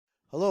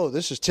Hello,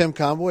 this is Tim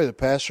Conboy, the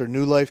pastor of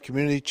New Life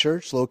Community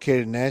Church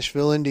located in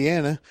Nashville,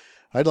 Indiana.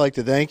 I'd like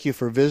to thank you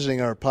for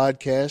visiting our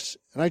podcast,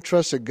 and I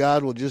trust that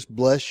God will just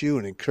bless you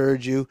and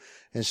encourage you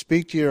and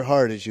speak to your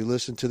heart as you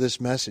listen to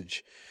this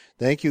message.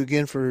 Thank you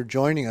again for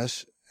joining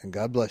us, and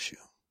God bless you.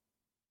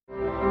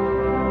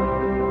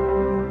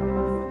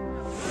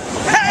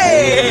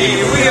 Hey,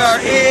 we are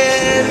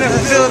in the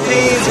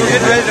Philippines. We're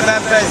getting ready to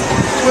baptize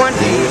 22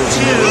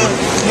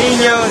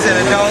 niños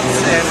and adults,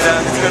 and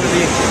it's going to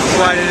be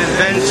quite an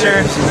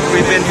adventure.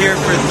 We've been here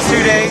for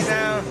 2 days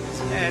now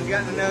and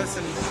gotten to know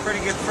some pretty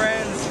good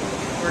friends.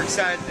 We're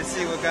excited to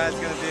see what God's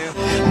going to do.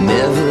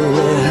 Never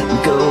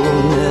let go,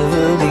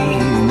 never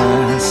leave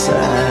my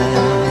side.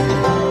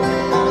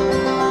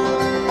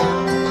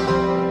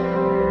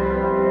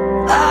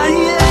 I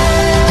am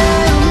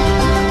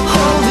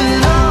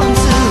holding on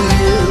to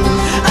you.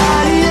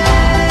 I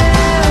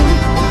am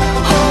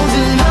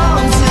holding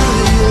on to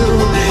you.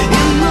 In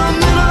the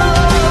middle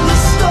of the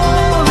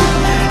storm,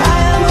 I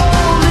am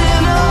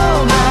holding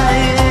on. I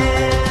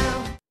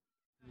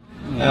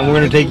am. And we're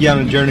going to take you on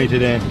a journey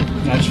today.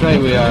 That's right,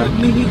 we are.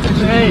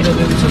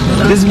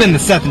 This has been the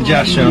Seth and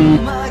Josh Show.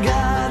 My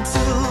God, to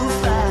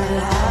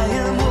find I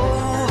am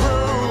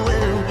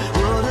overwhelmed.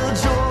 What a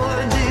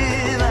joy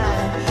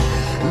divine.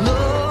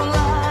 Love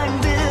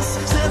like this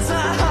sets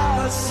our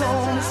hearts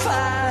on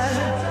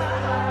fire.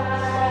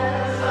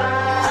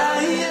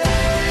 I am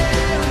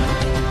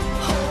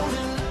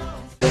holding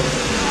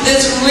on.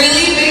 This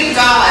really big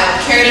God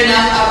cared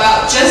enough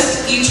about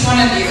just each one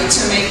of you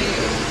to make you.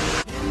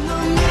 In the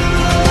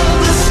middle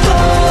of the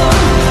storm,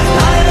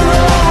 I am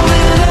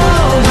holding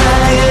on.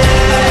 I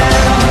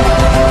am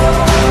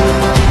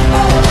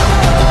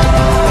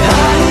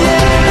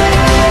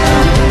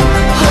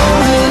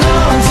holding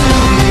on to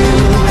you.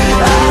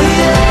 I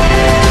am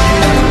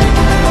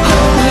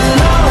holding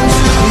on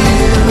to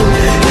you.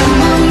 In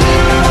the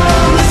middle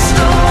of the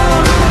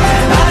storm,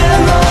 I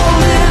am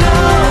holding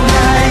on.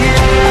 I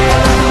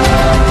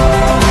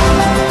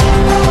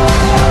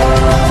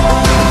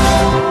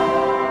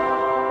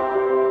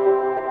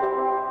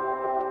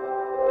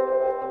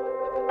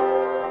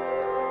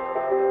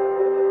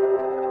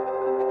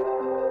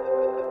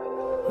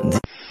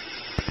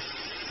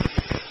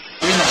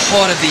We're in the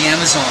heart of the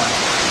Amazon.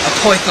 A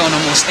python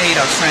almost ate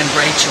our friend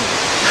Rachel.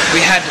 We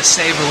had to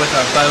save her with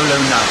our bolo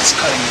knives,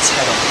 cutting its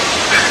head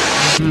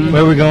off.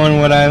 Where are we going?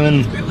 What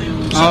island?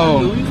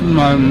 Oh,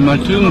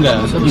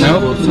 Matunga.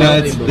 Nope. No,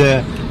 it's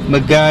the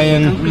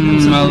Magayan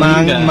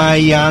Malunga.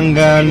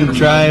 Mayangan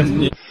tribe.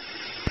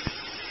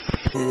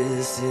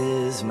 This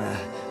is my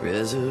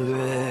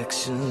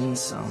resurrection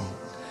song.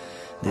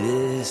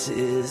 This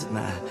is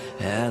my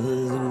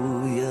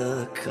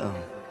hallelujah come.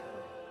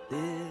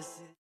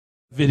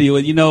 Video.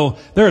 You know,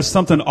 there is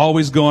something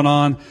always going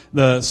on.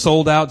 The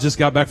Sold Out just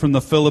got back from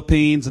the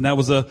Philippines, and that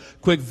was a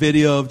quick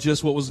video of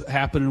just what was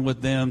happening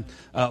with them.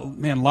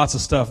 Man, lots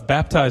of stuff.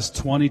 Baptized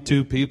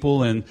 22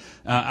 people, and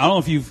I don't know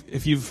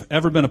if you've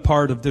ever been a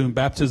part of doing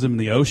baptism in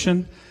the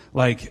ocean.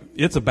 Like,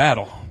 it's a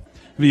battle.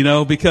 You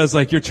know, because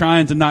like you're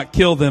trying to not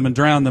kill them and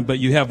drown them, but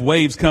you have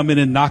waves coming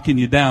in knocking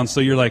you down. So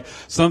you're like,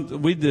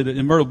 we did it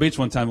in Myrtle Beach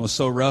one time. It was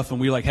so rough, and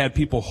we like had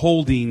people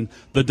holding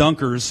the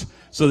dunkers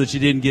so that you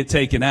didn't get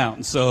taken out.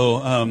 And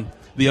so,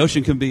 the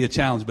ocean can be a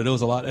challenge, but it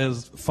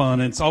was fun.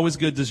 And it's always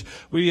good to,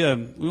 we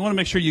want to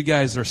make sure you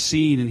guys are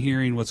seeing and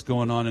hearing what's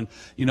going on. And,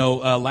 you know,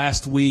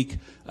 last week,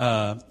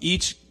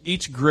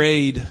 each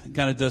grade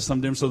kind of does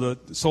something different. So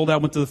the Sold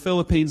Out went to the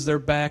Philippines. They're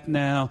back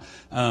now.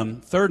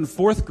 Third and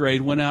fourth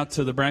grade went out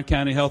to the Brown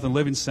County Health and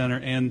Living Center,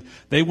 and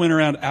they went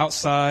around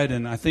outside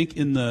and I think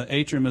in the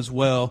atrium as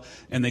well,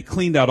 and they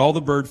cleaned out all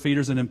the bird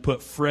feeders and then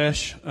put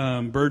fresh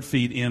bird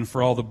feed in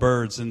for all the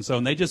birds. And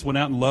they just went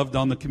out and loved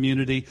on the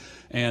community.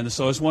 And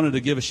so I just wanted to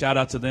give a shout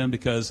out to them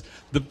because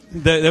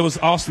that was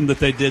awesome that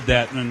they did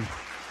that.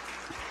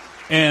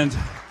 And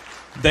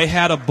they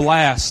had a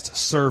blast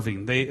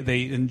serving.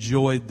 They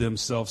enjoyed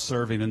themselves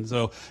serving. And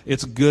so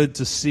it's good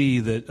to see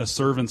that a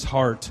servant's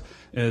heart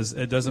is,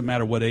 it doesn't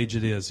matter what age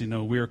it is. You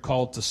know, we are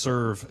called to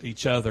serve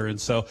each other. And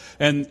so,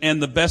 and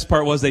the best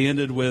part was they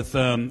ended with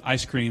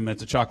ice cream at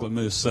the chocolate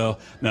mousse. So,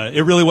 no,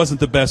 it really wasn't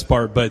the best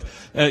part. But,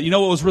 you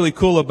know what was really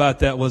cool about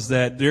that was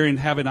that during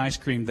having ice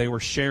cream, they were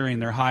sharing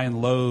their high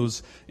and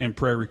lows and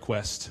prayer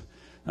requests.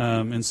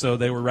 And so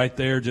they were right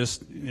there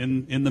just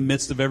in the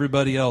midst of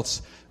everybody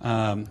else,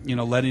 you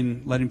know,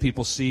 letting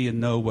people see and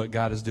know what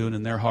God is doing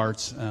in their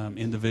hearts,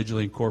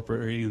 individually and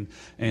corporately.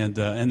 And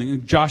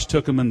then Josh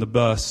took them in the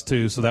bus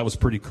too, so that was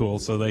pretty cool.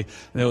 So that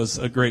was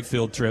a great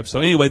field trip. So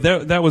anyway,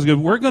 that was good.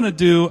 We're going to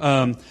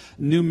do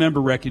new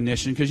member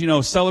recognition because, you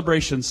know,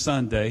 Celebration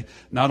Sunday,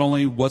 not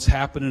only what's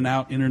happening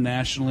out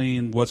internationally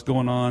and what's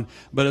going on,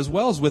 but as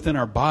well as within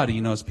our body,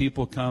 you know, as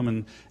people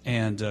come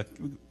and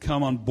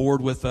come on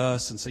board with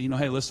us and say, you know,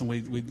 hey, listen,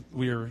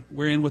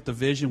 we're in with the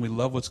vision. We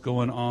love what's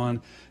going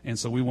on, and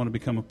so we want to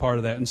become a part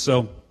of that. And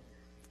so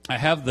I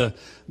have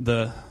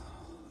the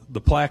the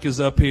plaque is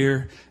up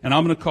here, and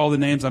I'm going to call the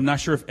names. I'm not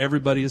sure if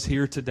everybody is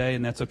here today,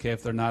 and that's okay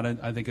if they're not.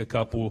 I think a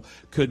couple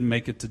couldn't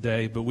make it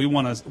today, but we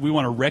want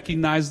to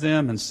recognize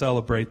them and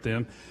celebrate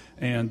them,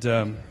 and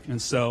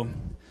so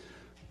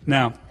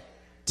now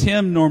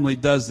Tim normally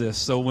does this.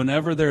 So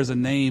whenever there's a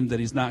name that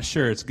he's not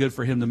sure, it's good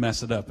for him to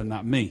mess it up and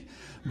not me.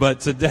 But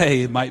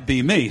today it might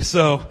be me,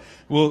 so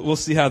we'll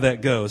see how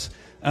that goes.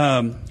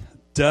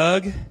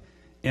 Doug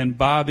and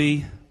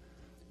Bobby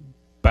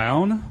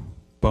Bone.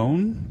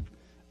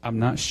 I'm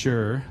not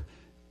sure.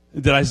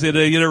 Did I get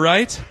it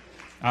right?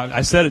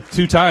 I said it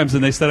 2 times,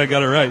 and they said I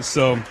got it right.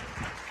 So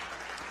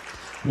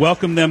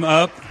welcome them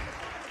up.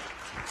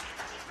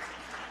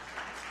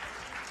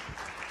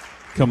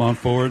 Come on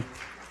forward.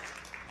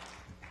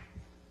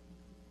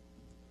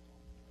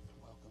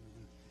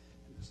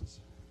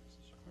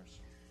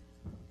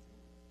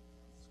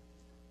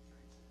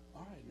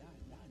 All right, now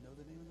I know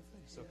the name of the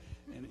face. So,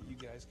 and you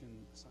guys can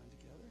sign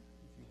together,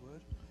 if you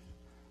would.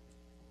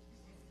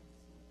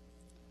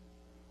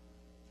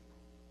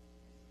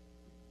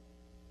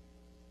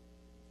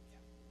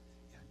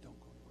 Yeah, don't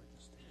go anywhere.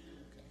 Just stay there,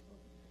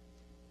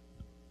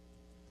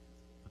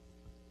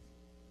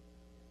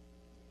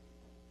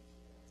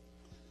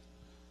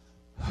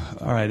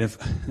 okay? All right,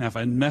 if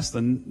I mess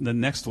the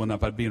next one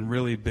up, I'd be in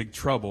really big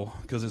trouble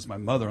because it's my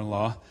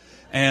mother-in-law,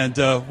 and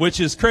which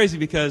is crazy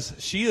because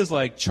she is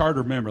like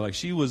charter member, like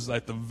she was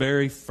like the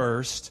very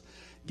first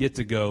get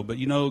to go. But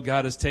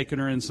God has taken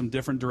her in some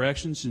different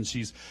directions, and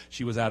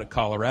she was out at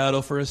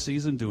Colorado for a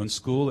season doing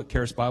school at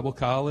Charis Bible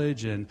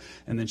College, and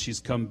then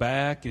she's come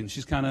back, and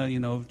she's kind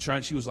of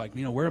trying. She was like,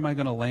 where am I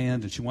going to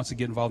land? And she wants to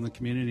get involved in the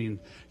community, and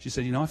she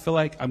said, I feel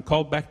like I'm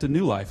called back to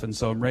New Life, and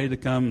so I'm ready to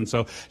come. And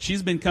so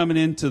she's been coming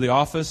into the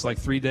office like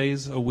 3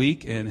 days a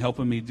week and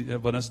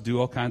helping us do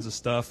all kinds of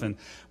stuff, and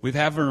we've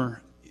had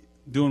her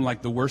doing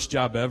like the worst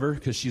job ever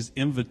because she's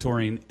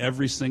inventorying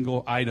every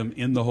single item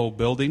in the whole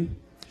building.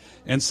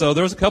 And so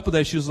there was a couple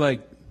days she was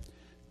like,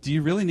 do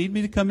you really need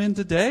me to come in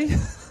today?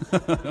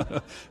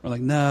 We're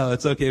like, no,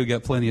 it's okay. We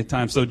got plenty of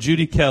time. So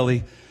Judy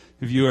Kelly,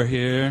 if you are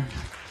here.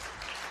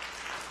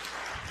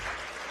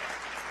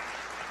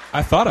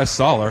 I thought I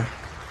saw her.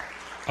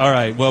 All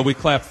right. Well, we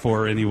clapped for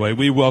her anyway.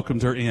 We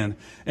welcomed her in.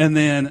 And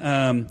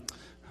then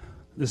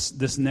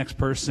this next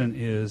person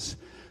is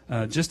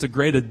just a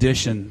great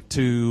addition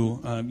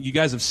to, you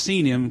guys have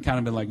seen him, kind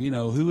of been like,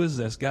 who is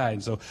this guy?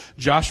 And so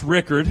Josh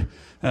Rickard,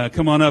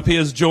 come on up. He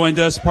has joined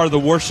us, part of the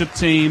worship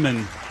team. And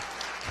you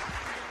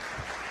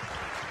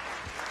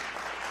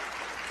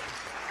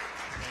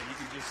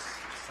can just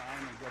sign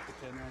and get the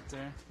pen right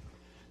there.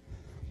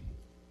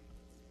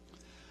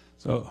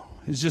 So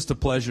it's just a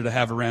pleasure to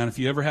have around. If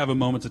you ever have a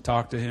moment to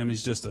talk to him,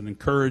 he's just an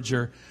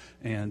encourager,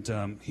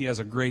 and he has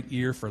a great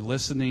ear for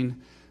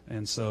listening.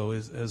 And so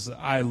as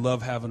I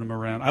love having him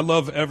around. I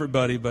love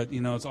everybody, but,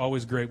 it's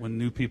always great when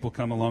new people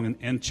come along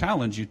and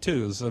challenge you,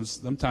 too. So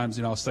sometimes,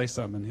 I'll say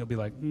something, and he'll be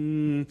like,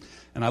 and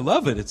I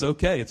love it. It's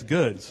okay. It's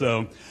good.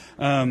 So,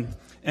 and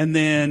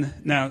then,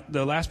 now,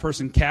 the last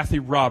person, Kathy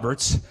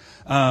Roberts,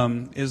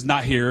 is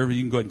not here.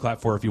 You can go ahead and clap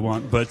for her if you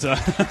want. But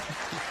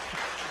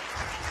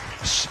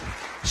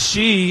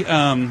she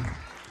runs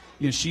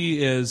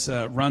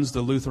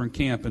the Lutheran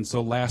camp, and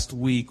so last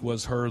week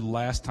was her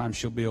last time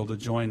she'll be able to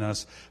join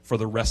us for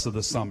the rest of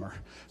the summer.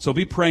 So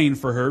be praying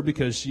for her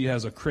because she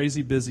has a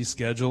crazy busy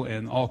schedule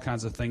and all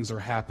kinds of things are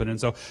happening.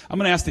 So I'm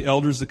going to ask the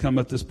elders to come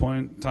at this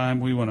point in time.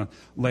 We want to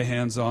lay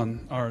hands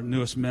on our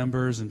newest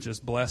members and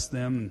just bless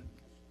them.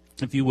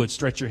 If you would,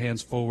 stretch your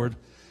hands forward.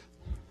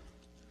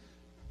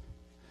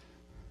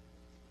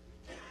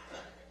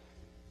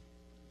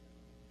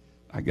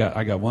 I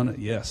got one.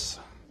 Yes.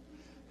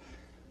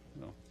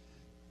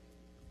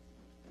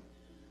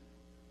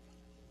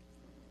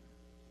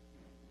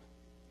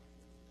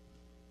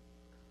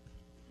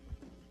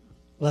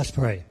 Let's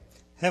pray.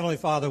 Heavenly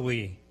Father,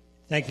 we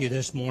thank you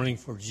this morning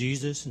for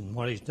Jesus and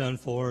what he's done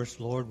for us.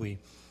 Lord, we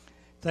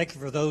thank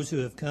you for those who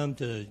have come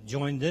to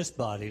join this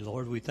body,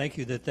 Lord. We thank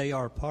you that they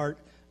are part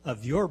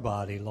of your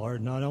body,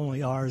 Lord, not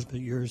only ours, but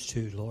yours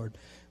too, Lord.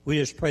 We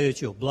just pray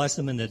that you'll bless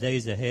them in the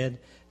days ahead.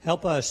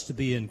 Help us to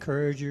be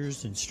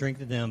encouragers and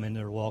strengthen them in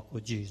their walk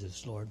with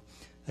Jesus, Lord.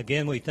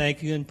 Again, we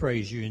thank you and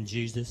praise you in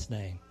Jesus'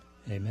 name.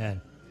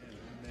 Amen.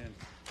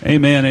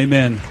 Amen.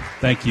 Amen.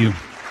 Thank you.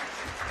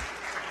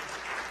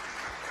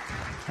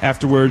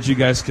 Afterwards, you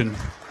guys can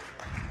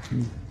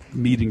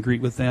meet and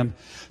greet with them.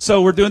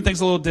 So we're doing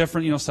things a little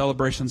different.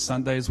 Celebration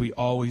Sundays, we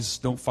always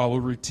don't follow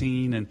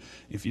routine. And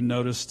if you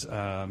noticed,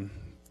 some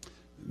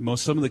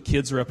of the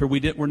kids are up here.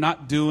 We're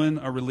not doing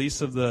a release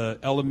of the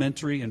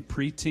elementary and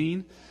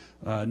preteen,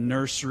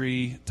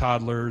 nursery,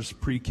 toddlers,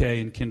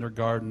 pre-K, and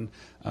kindergarten.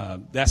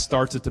 That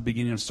starts at the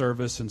beginning of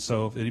service, and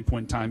so if at any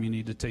point in time you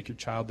need to take your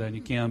child down,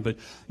 you can. But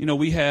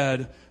we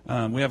have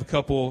a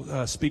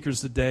couple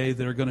speakers today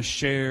that are going to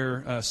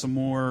share some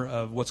more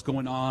of what's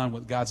going on,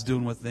 what God's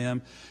doing with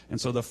them. And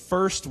so the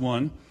first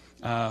one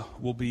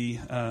will be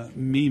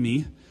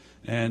Mimi,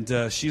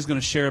 and she's going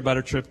to share about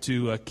her trip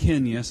to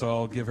Kenya. So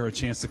I'll give her a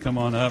chance to come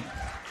on up.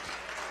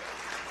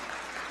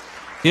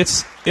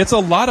 It's it's a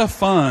lot of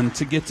fun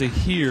to get to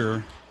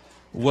hear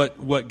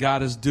what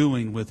God is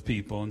doing with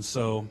people, and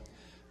so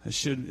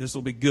this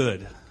will be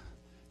good.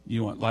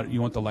 You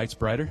want the lights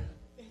brighter?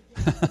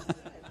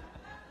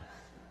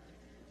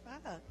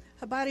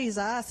 Habari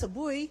za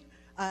asubuhi.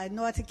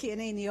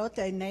 Nawatakieni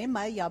nyote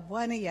neema ya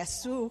Bwana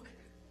Yesu.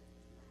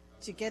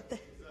 Did you get that?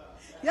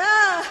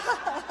 Yeah.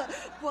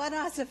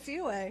 Bwana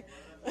asifiwe.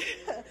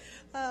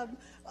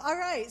 All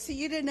right, so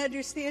you didn't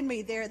understand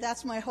me there.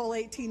 That's my whole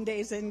 18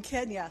 days in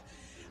Kenya.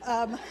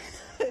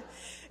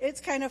 It's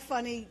kind of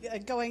funny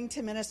going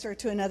to minister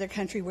to another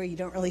country where you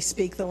don't really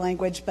speak the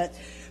language, but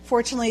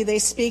fortunately they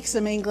speak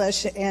some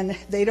English and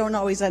they don't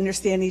always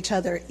understand each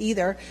other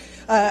either.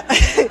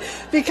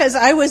 Because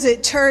I was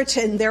at church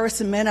and there were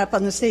some men up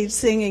on the stage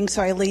singing,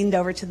 so I leaned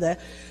over to the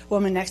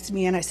woman next to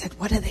me and I said,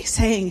 "What are they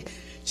saying?"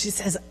 She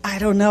says, "I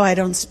don't know, I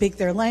don't speak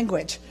their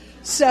language."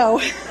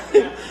 So,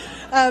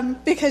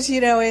 because,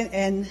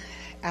 in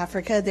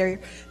Africa,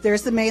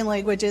 there's the main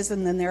languages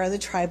and then there are the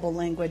tribal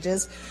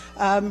languages.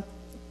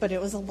 But it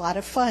was a lot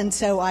of fun,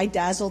 so I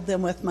dazzled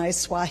them with my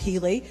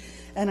Swahili,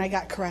 and I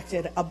got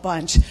corrected a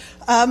bunch.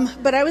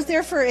 But I was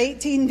there for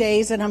 18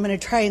 days, and I'm going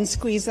to try and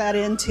squeeze that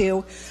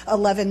into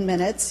 11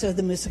 minutes so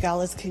the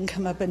Musagalas can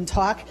come up and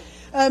talk.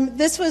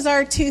 This was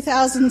our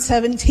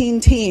 2017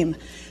 team.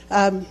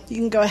 You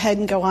can go ahead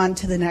and go on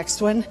to the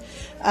next one.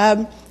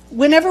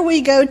 Whenever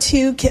we go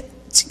to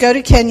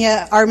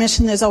Kenya, our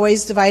mission is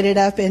always divided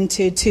up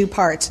into two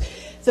parts.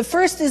 The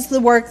first is the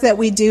work that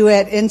we do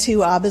at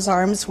Into Abba's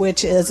Arms,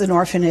 which is an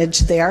orphanage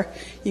there.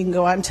 You can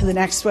go on to the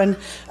next one.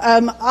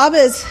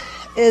 Abba's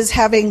is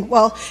having,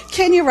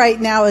 Kenya right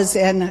now is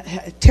in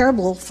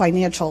terrible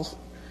financial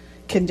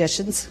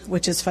conditions,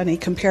 which is funny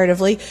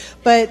comparatively.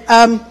 But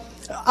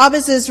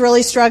Abba's is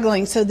really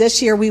struggling. So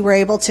this year we were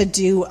able to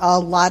do a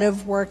lot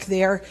of work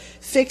there,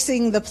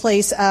 fixing the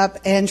place up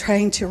and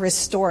trying to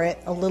restore it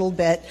a little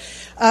bit.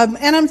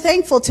 And I'm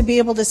thankful to be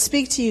able to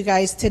speak to you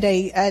guys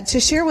today, to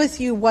share with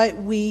you what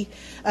we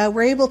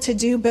were able to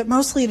do, but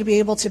mostly to be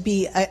able to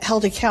be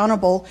held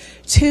accountable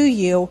to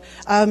you,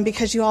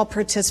 because you all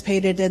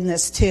participated in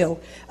this too.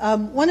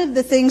 One of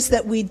the things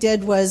that we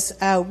did was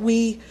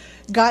we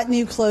got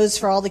new clothes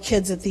for all the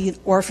kids at the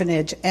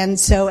orphanage. And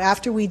so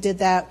after we did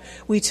that,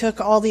 we took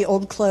all the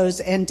old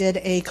clothes and did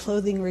a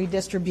clothing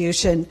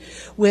redistribution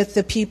with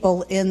the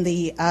people in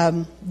the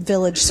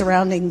village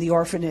surrounding the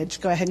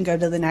orphanage. Go ahead and go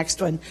to the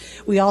next one.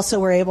 We also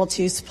were able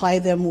to supply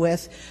them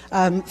with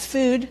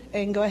food,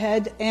 and go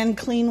ahead, and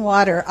clean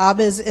water.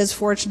 Abba's is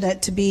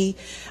fortunate to be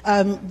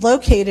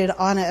located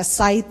on a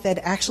site that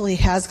actually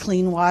has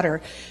clean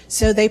water.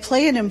 So they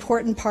play an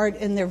important part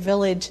in their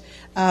village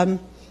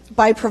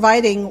by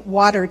providing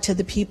water to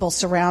the people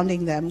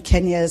surrounding them.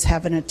 Kenya is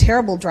having a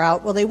terrible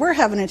drought. Well, they were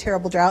having a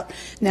terrible drought.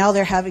 Now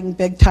they're having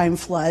big-time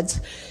floods.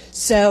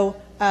 So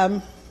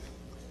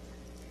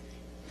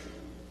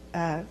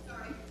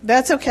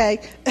that's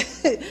okay.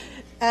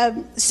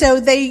 So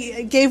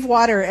they gave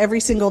water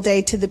every single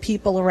day to the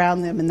people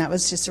around them, and that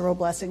was just a real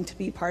blessing to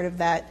be part of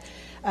that.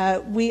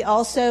 We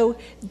also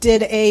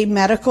did a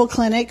medical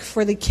clinic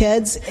for the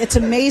kids. It's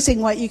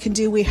amazing what you can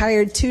do. We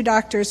hired 2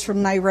 doctors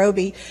from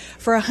Nairobi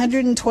for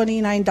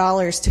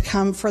 $129 to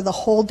come for the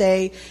whole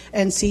day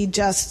and see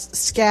just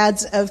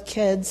scads of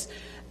kids.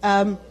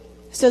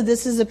 So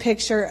this is a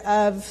picture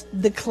of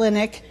the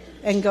clinic,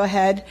 and go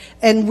ahead.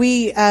 And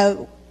we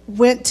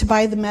went to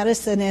buy the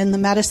medicine, and the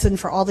medicine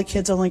for all the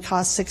kids only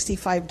cost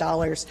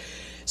 $65.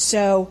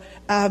 So,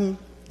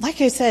 like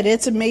I said,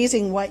 it's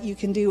amazing what you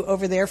can do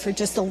over there for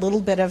just a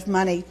little bit of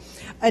money.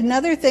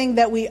 Another thing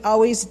that we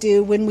always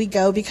do when we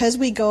go, because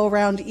we go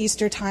around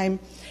Easter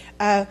time,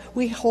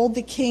 we hold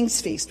the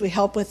King's Feast. We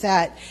help with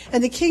that.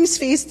 And the King's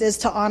Feast is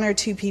to honor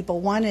 2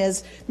 people. One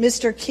is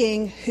Mr.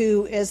 King,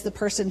 who is the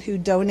person who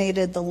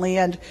donated the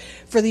land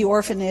for the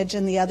orphanage,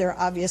 and the other,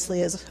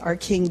 obviously, is our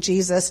King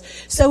Jesus.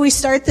 So we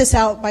start this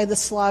out by the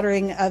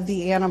slaughtering of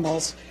the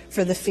animals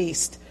for the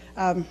feast.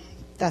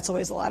 That's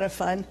always a lot of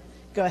fun.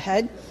 Go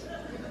ahead.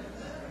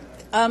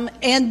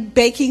 And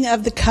baking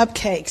of the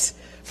cupcakes.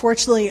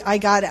 Fortunately, I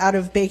got out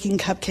of baking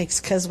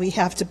cupcakes because we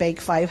have to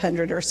bake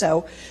 500 or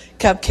so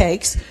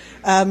cupcakes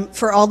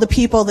for all the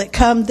people that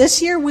come.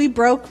 This year we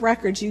broke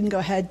records. You can go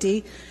ahead,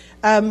 Dee.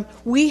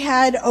 We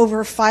had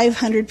over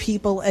 500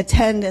 people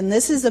attend, and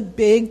this is a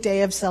big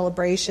day of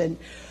celebration.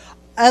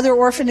 Other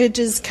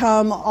orphanages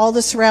come, all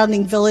the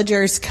surrounding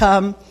villagers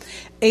come,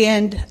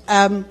 and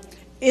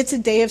it's a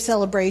day of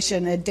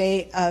celebration, a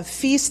day of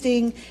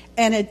feasting,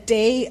 and a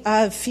day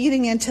of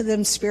feeding into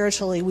them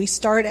spiritually. We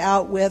start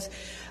out with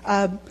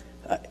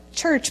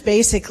church,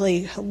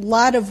 basically, a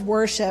lot of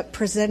worship,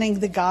 presenting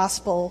the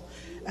gospel,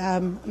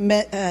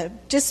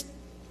 just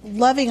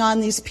loving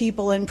on these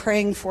people and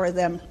praying for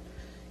them.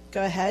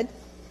 Go ahead.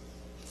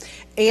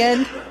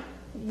 And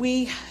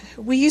we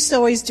used to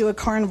always do a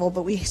carnival,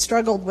 but we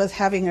struggled with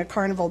having a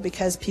carnival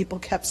because people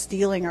kept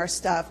stealing our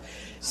stuff.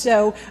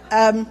 So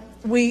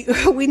we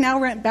now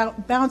rent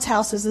bounce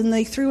houses, and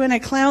they threw in a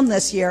clown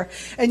this year.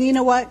 And you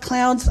know what?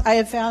 Clowns, I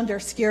have found, are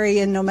scary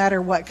in no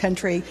matter what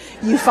country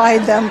you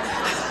find them.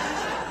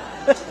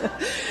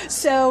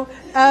 So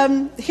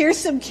here's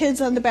some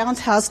kids on the bounce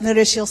house.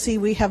 Notice you'll see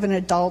we have an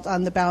adult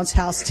on the bounce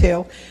house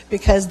too,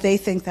 because they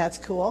think that's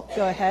cool.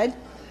 Go ahead.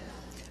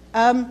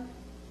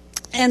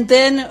 And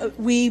then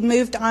we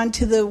moved on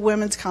to the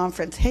women's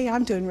conference. Hey,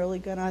 I'm doing really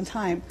good on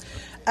time.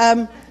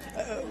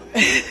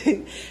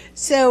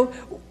 So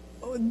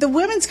the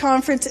women's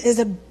conference is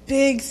a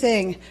big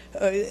thing.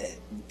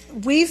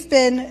 We've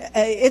been,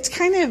 it's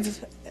kind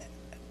of,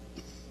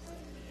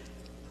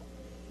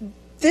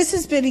 this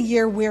has been a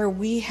year where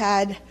we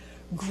had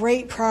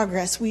great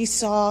progress. We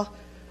saw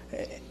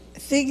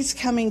things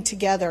coming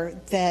together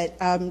that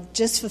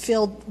just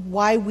fulfilled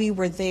why we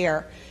were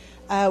there.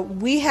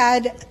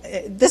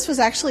 This was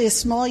actually a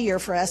small year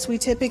for us. We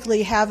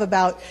typically have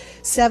about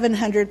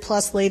 700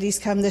 plus ladies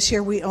come. This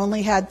year we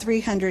only had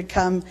 300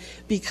 come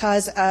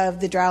because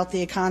of the drought,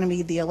 the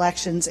economy, the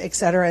elections, et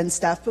cetera, and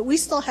stuff. But we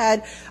still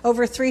had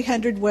over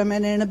 300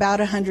 women and about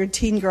 100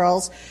 teen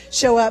girls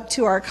show up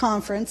to our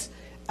conference.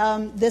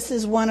 This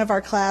is one of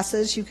our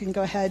classes. You can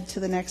go ahead to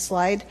the next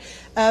slide.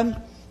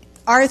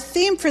 Our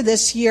theme for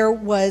this year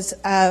was,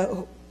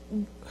 I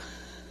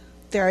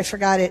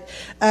forgot it.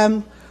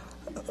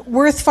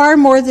 Worth far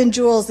more than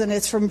jewels, and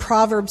it's from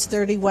Proverbs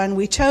 31.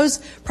 We chose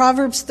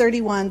Proverbs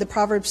 31, the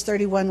Proverbs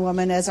 31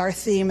 woman, as our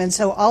theme, and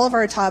so all of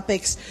our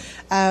topics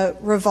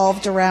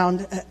revolved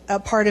around a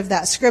part of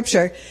that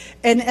scripture.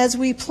 And as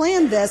we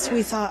planned this,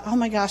 we thought, oh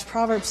my gosh,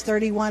 Proverbs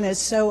 31 is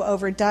so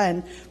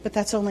overdone, but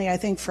that's only, I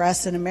think, for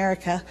us in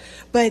America.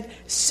 But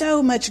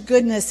so much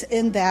goodness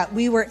in that.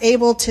 We were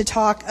able to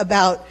talk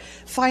about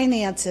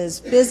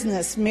finances,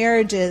 business,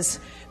 marriages,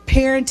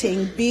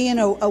 parenting, being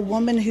a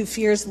woman who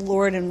fears the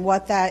Lord, and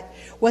what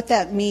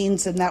that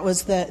means, and that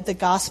was the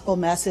gospel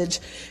message.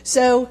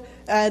 So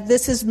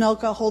this is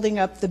Milka holding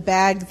up the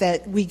bag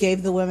that we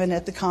gave the women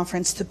at the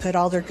conference to put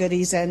all their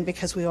goodies in,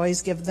 because we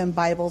always give them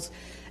Bibles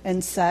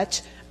and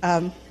such.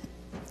 You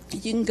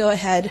can go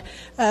ahead.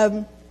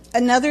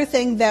 Another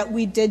thing that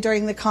we did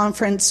during the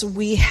conference,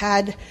 we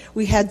had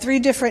 3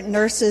 different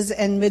nurses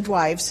and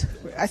midwives.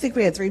 I think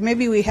we had 3,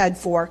 maybe we had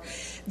 4,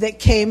 that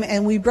came,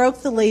 and we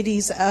broke the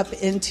ladies up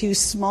into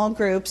small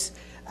groups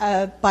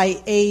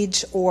by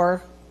age or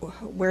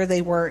where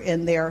they were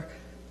in their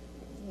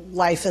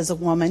life as a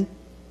woman,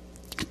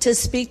 to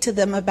speak to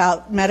them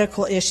about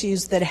medical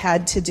issues that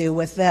had to do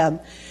with them.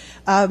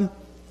 And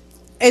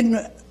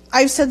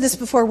I've said this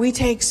before, we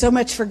take so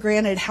much for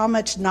granted how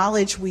much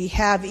knowledge we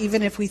have,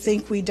 even if we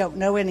think we don't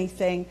know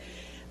anything.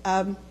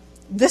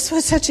 This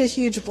was such a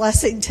huge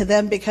blessing to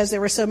them, because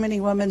there were so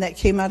many women that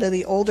came out of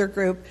the older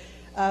group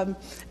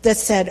that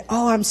said,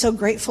 oh, I'm so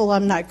grateful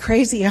I'm not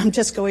crazy, I'm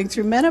just going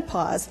through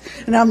menopause.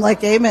 And I'm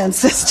like, amen,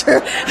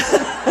 sister.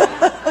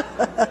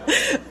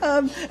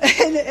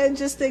 And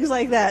just things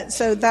like that.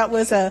 So that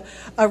was a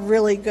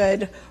really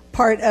good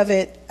part of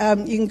it.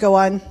 You can go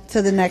on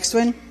to the next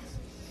one.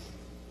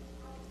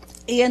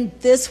 And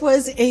this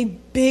was a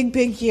big,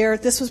 big year.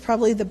 This was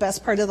probably the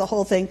best part of the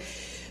whole thing.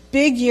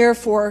 Big year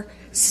for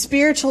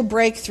spiritual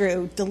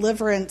breakthrough,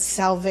 deliverance,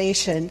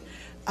 salvation.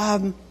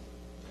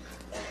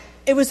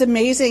 It was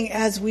amazing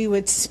as we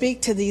would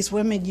speak to these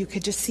women. You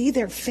could just see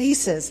their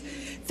faces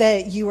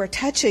that you were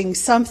touching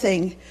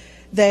something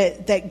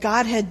that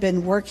God had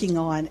been working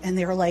on. And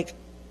they were like,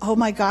 oh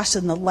my gosh,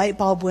 and the light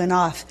bulb went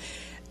off.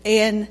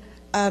 And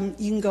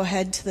you can go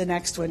ahead to the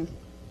next one.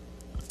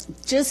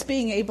 Just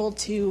being able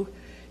to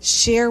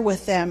share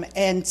with them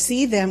and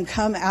see them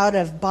come out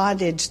of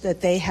bondage that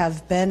they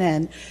have been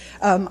in.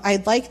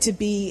 I'd like to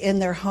be in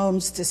their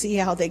homes to see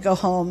how they go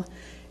home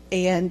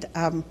and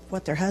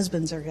what their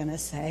husbands are going to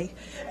say.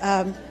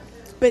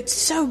 But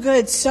so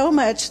good, so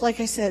much,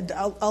 like I said,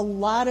 a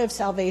lot of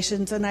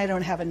salvations, and I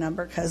don't have a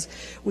number because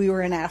we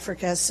were in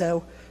Africa,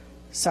 so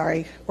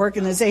sorry,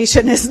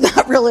 organization is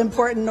not real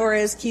important, nor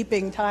is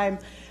keeping time.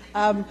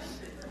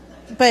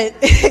 But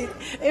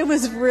it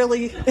was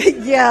really,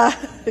 yeah.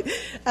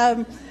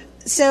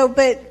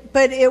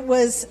 But it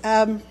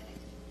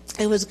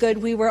was good.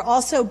 We were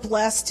also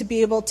blessed to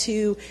be able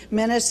to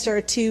minister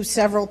to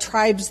several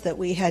tribes that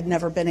we had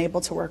never been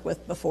able to work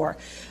with before.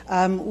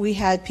 We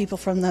had people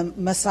from the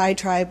Maasai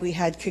tribe. We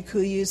had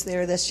Kikuyus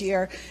there this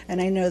year, and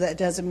I know that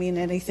doesn't mean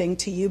anything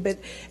to you, but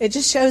it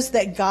just shows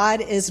that God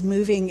is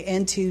moving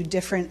into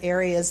different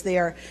areas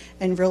there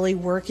and really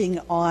working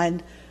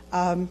on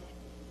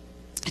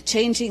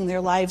changing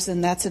their lives,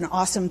 and that's an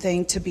awesome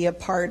thing to be a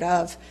part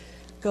of.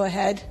 Go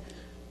ahead.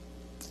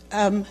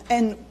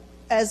 And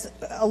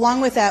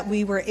along with that,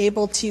 we were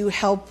able to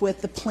help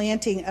with the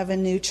planting of a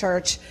new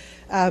church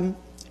to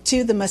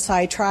the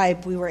Maasai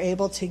tribe. We were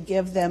able to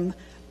give them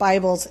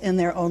Bibles in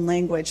their own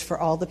language for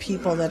all the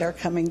people that are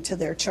coming to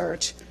their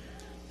church.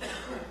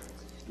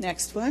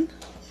 Next one.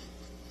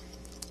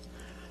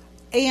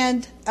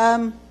 And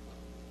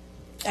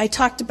I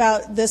talked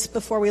about this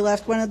before we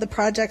left. One of the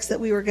projects that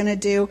we were going to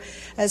do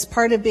as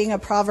part of being a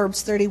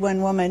Proverbs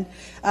 31 woman,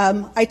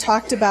 I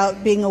talked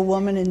about being a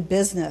woman in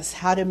business,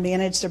 how to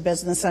manage their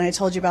business. And I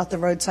told you about the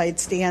roadside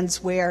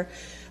stands where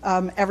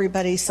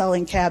everybody's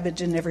selling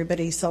cabbage and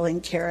everybody's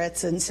selling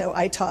carrots. And so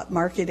I taught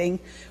marketing,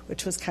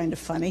 which was kind of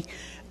funny.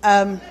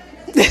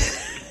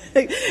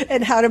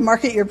 And how to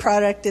market your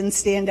product and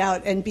stand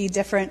out and be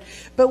different.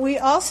 But we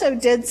also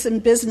did some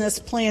business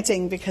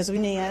planting because we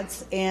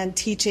Nance and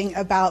teaching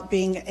about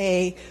being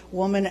a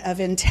woman of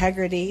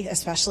integrity,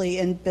 especially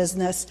in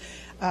business.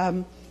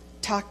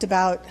 Talked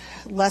about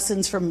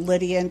lessons from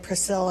Lydia and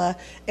Priscilla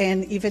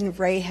and even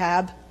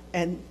Rahab.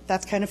 And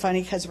that's kind of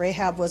funny because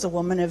Rahab was a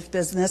woman of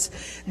business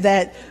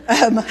that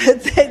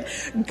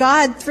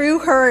God, through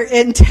her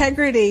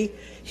integrity,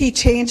 he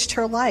changed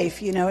her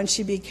life, and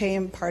she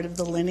became part of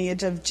the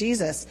lineage of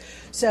Jesus.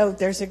 So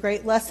there's a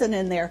great lesson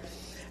in there.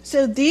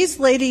 So these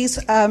ladies,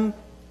 I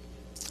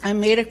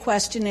made a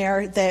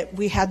questionnaire that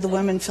we had the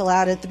women fill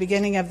out at the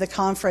beginning of the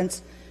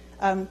conference.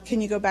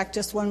 Can you go back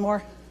just one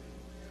more?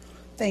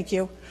 Thank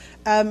you.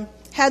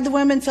 Had the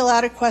women fill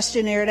out a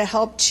questionnaire to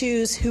help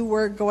choose who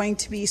were going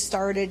to be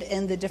started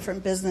in the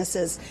different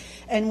businesses.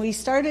 And we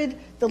started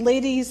the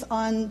ladies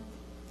on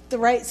the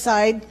right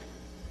side.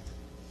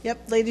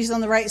 Yep, ladies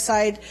on the right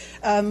side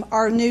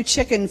are new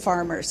chicken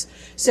farmers.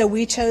 So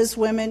we chose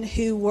women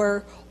who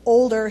were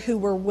older, who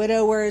were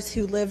widowers,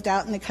 who lived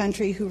out in the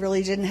country, who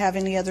really didn't have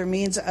any other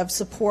means of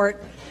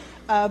support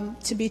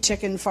to be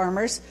chicken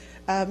farmers.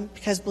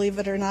 Because believe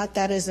it or not,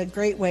 that is a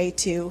great way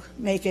to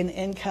make an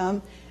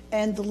income.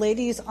 And the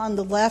ladies on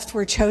the left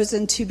were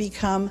chosen to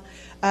become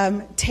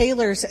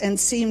tailors and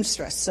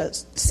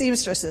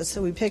seamstresses.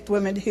 So we picked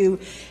women who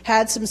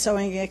had some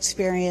sewing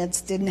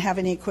experience, didn't have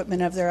any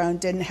equipment of their own,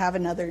 didn't have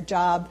another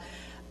job.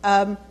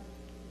 And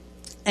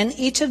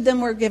each of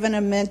them were given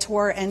a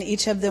mentor, and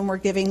each of them were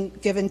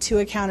given 2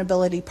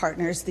 accountability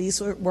partners.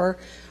 These are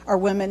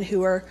women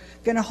who are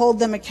going to hold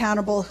them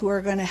accountable, who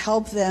are going to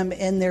help them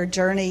in their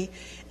journey,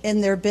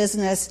 in their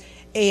business.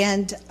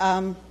 And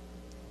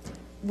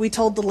we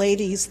told the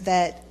ladies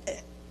that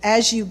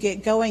as you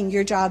get going,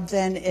 your job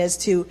then is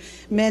to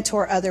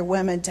mentor other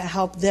women to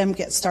help them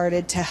get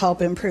started, to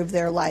help improve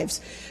their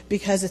lives,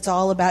 because it's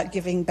all about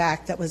giving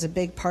back. That was a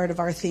big part of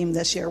our theme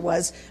this year,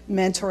 was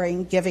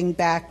mentoring, giving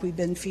back. We've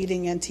been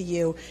feeding into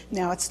you.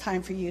 Now it's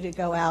time for you to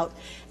go out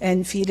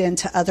and feed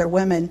into other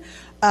women.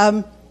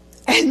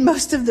 And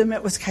most of them,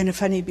 it was kind of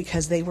funny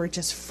because they were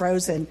just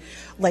frozen.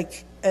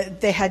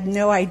 They had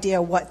no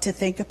idea what to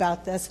think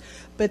about this.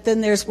 But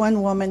then there's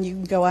one woman, you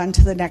can go on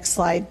to the next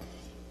slide.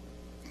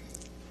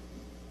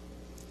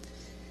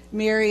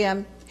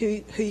 Miriam,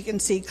 who you can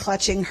see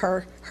clutching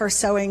her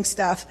sewing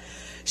stuff,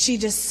 she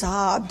just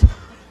sobbed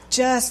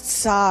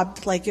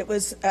like it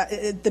was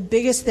the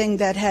biggest thing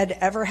that had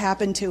ever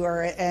happened to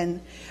her.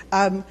 And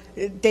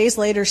days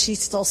later,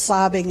 she's still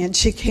sobbing, and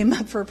she came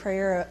up for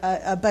prayer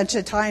a bunch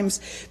of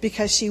times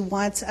because she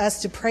wants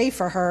us to pray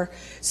for her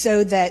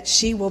so that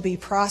she will be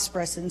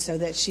prosperous and so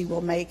that she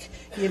will make,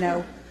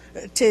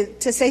 to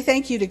say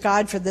thank you to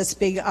God for this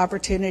big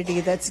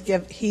opportunity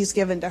he's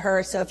given to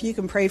her. So if you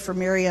can pray for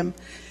Miriam,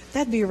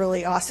 that'd be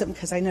really awesome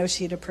because I know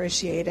she'd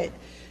appreciate it.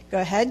 Go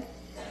ahead.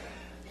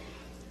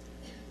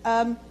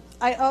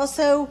 I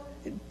also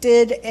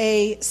did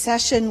a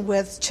session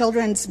with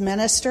children's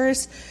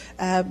ministers,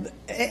 and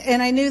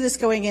I knew this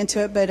going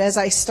into it, but as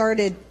I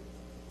started,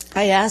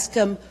 I asked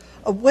them,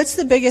 what's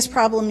the biggest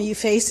problem you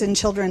face in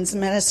children's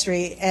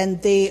ministry?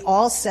 And they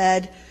all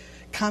said,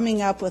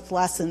 coming up with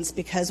lessons,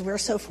 because we're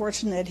so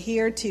fortunate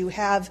here to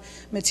have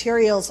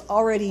materials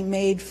already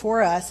made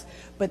for us,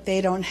 but they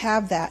don't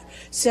have that.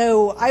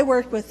 So I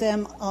worked with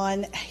them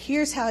on,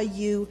 here's how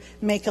you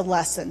make a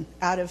lesson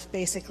out of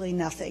basically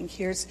nothing.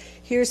 Here's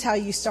how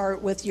you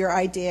start with your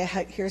idea.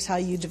 Here's how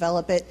you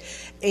develop it.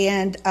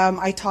 And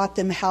I taught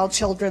them how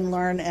children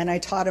learn, and I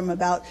taught them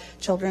about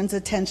children's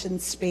attention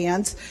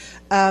spans.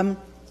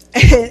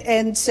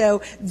 And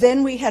so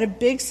then we had a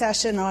big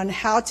session on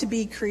how to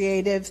be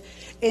creative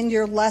in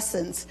your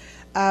lessons,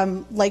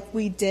 like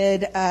we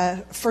did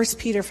 1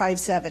 Peter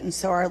 5:7.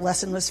 So our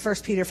lesson was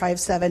 1 Peter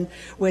 5:7,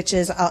 which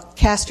is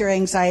cast your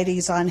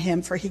anxieties on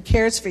him, for he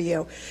cares for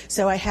you.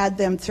 So I had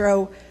them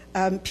throw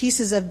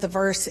pieces of the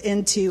verse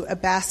into a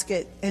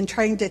basket and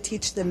trying to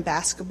teach them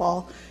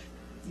basketball.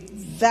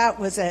 That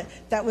was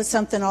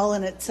something all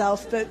in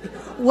itself. But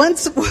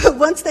once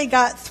they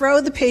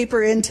throw the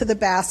paper into the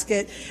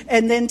basket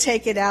and then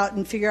take it out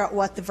and figure out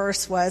what the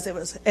verse was,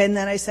 and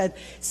then I said,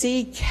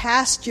 see,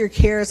 cast your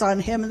cares on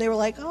him. And they were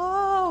like,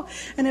 oh,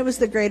 and it was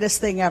the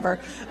greatest thing ever.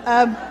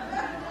 And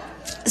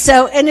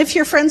if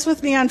you're friends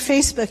with me on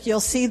Facebook, you'll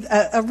see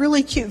a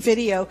really cute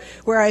video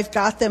where I've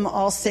got them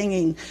all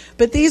singing.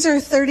 But these are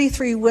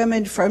 33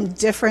 women from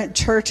different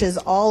churches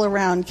all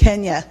around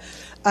Kenya.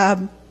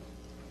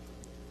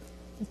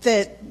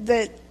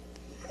 That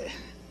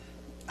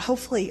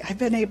hopefully I've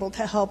been able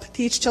to help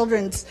teach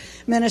children's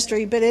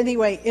ministry. But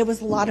anyway, it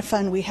was a lot of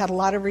fun. We had a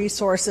lot of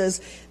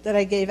resources that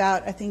I gave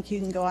out. I think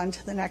you can go on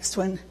to the next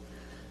one.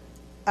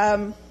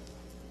 And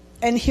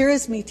here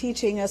is me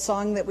teaching a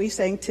song that we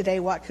sang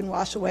today, What Can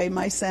Wash Away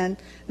My Sin?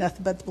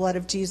 Nothing But the Blood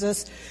of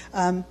Jesus.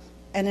 And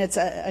it's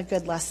a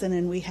good lesson,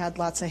 and we had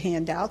lots of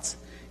handouts.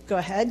 Go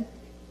ahead.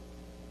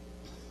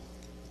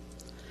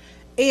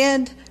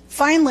 And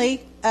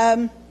finally,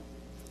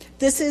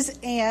 this is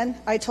Anne.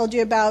 I told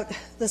you about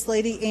this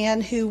lady, Anne,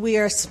 who we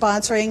are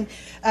sponsoring.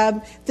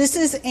 This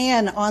is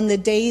Anne on the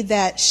day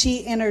that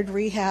she entered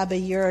rehab a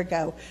year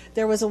ago.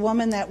 There was a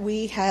woman that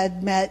we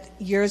had met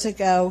years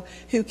ago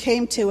who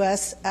came to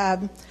us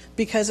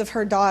because of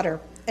her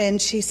daughter.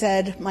 And she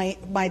said,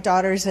 my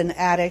daughter's an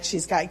addict.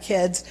 She's got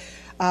kids.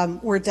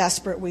 We're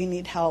desperate. We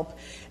need help.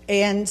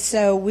 And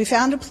so we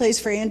found a place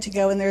for Anne to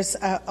go. And there's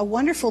a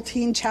wonderful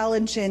teen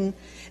challenge in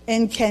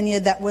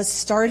Kenya that was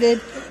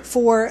started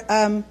for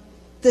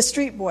the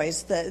street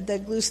boys,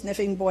 the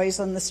glue-sniffing boys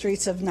on the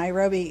streets of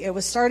Nairobi. It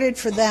was started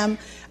for them,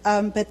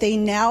 but they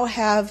now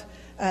have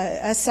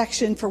a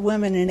section for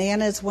women, and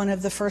Anna's one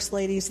of the first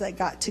ladies that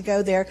got to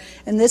go there.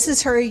 And this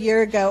is her a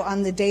year ago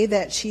on the day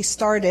that she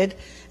started.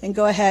 And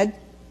go ahead.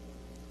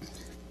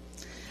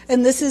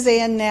 And this is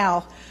Anne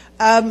now.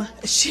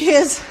 She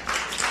is,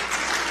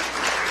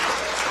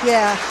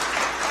 yeah.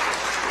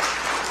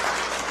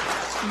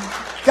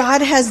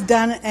 God has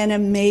done an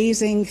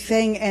amazing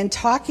thing, and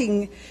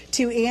talking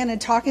to Anne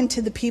and talking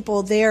to the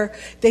people there,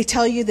 they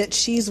tell you that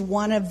she's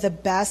one of the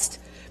best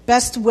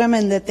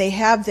women that they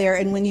have there.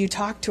 And when you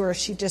talk to her,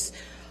 she just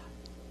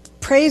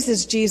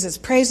praises Jesus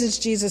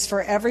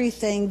for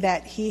everything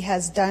that he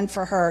has done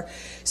for her.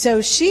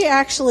 So she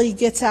actually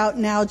gets out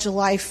now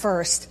July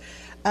 1st.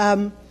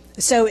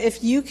 So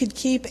if you could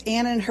keep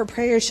Anne in her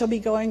prayers, she'll be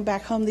going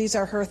back home. These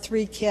are her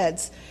 3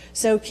 kids.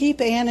 So keep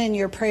Anne in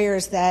your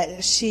prayers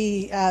that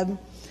she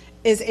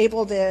is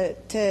able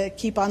to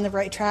keep on the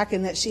right track,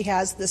 and that she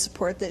has the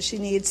support that she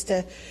needs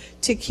to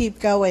keep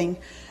going.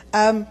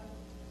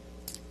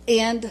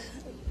 And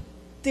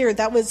there,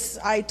 that was,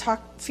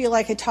 feel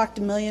like I talked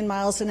a million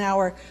miles an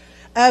hour.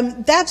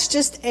 That's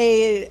just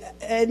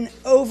an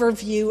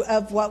overview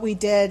of what we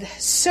did.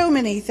 So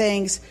many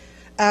things,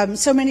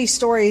 so many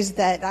stories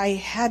that I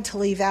had to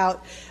leave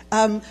out.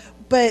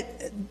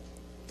 But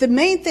the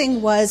main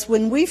thing was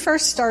when we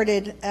first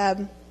started,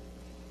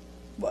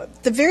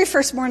 the very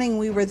first morning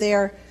we were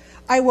there,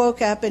 I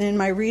woke up and in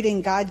my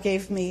reading, God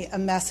gave me a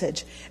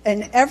message.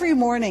 And every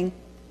morning,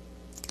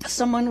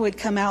 someone would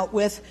come out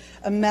with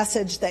a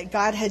message that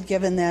God had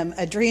given them,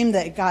 a dream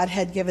that God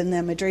had given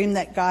them, a dream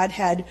that God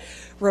had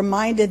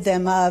reminded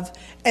them of.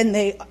 And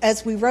they,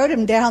 as we wrote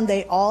them down,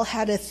 they all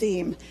had a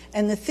theme.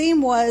 And the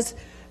theme was,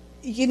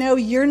 you know,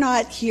 you're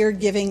not here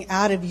giving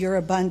out of your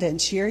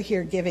abundance. You're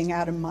here giving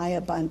out of my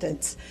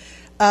abundance.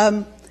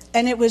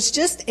 And it was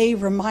just a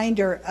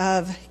reminder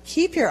of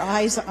keep your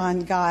eyes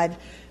on God.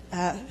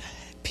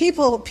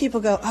 People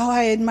go, oh,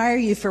 I admire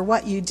you for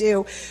what you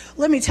do.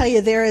 Let me tell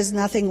you, there is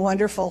nothing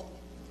wonderful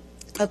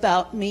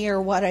about me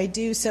or what I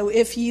do. So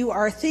if you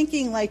are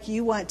thinking like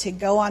you want to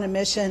go on a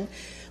mission,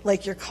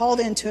 like you're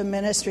called into a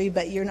ministry,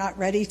 but you're not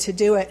ready to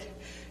do it,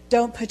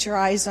 don't put your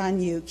eyes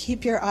on you.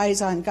 Keep your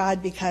eyes on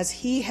God, because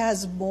he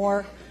has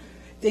more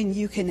than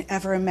you can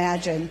ever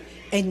imagine.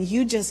 And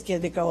you just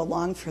get to go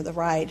along for the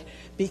ride,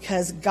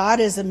 because God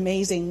is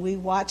amazing. We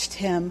watched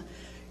him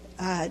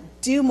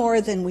do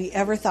more than we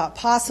ever thought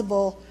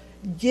possible,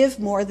 give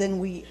more than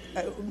we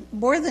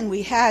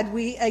had.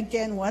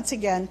 Once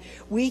again,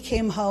 we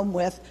came home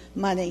with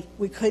money.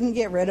 We couldn't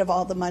get rid of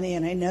all the money,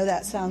 and I know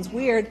that sounds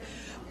weird,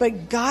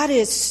 but God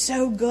is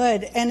so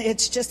good, and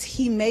it's just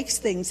he makes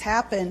things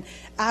happen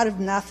out of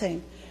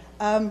nothing.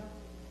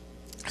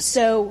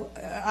 So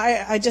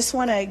I just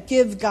want to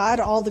give God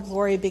all the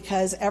glory,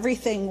 because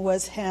everything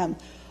was him.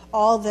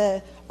 All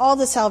the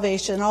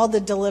salvation, all the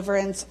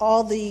deliverance,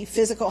 all the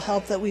physical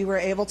help that we were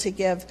able to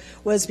give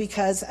was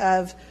because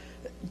of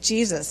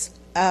Jesus.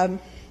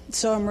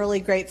 So I'm really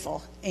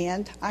grateful,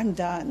 and I'm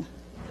done.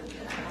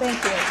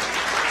 Thank you.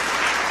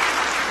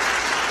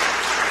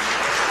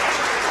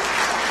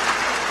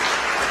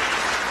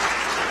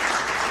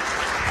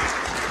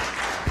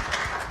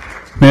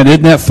 Man,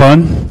 isn't that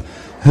fun?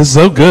 It's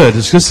so good.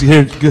 It's just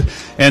here, good.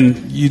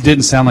 And you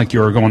didn't sound like you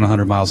were going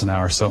 100 miles an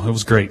hour, so it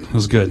was great. It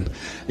was good.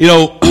 You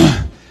know,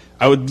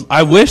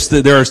 I wish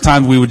that there was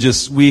time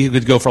we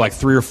could go for like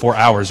 3 or 4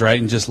 hours, right,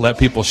 and just let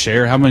people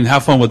share. How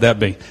fun would that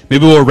be?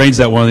 Maybe we'll arrange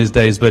that one of these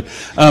days. But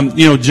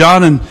you know,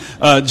 John and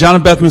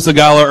Beth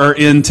Musagala are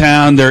in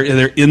town.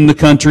 They're in the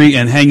country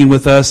and hanging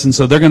with us, and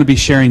so they're going to be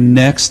sharing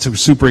next. We're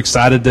super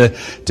excited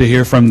to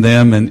hear from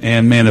them.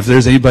 And man, if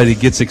there's anybody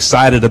that gets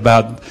excited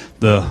about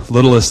the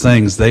littlest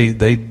things, they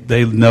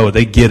know it,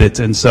 they get it.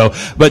 And so,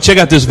 but check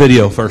out this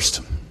video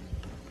first.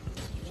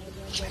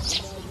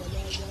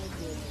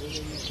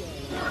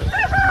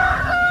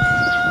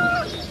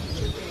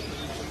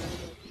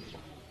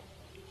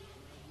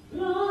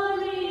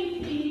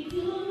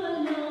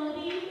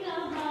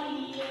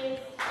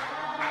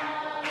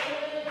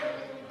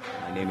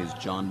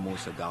 John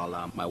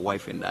Mosagala. My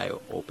wife and I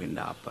opened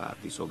up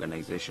this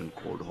organization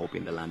called Hope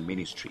in the Land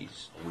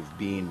Ministries. We've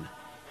been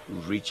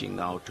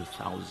reaching out to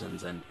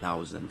thousands and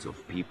thousands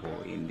of people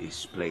in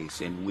this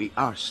place, and we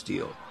are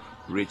still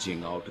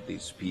reaching out to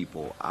these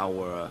people.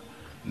 Our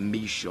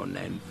mission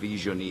and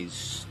vision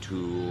is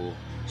to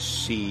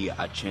see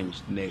a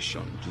changed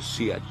nation, to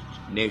see a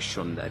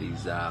nation that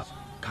is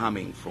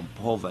coming from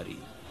poverty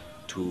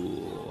to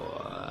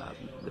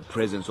the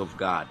presence of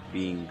God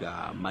being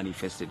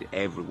manifested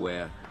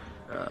everywhere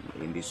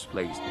in this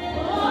place.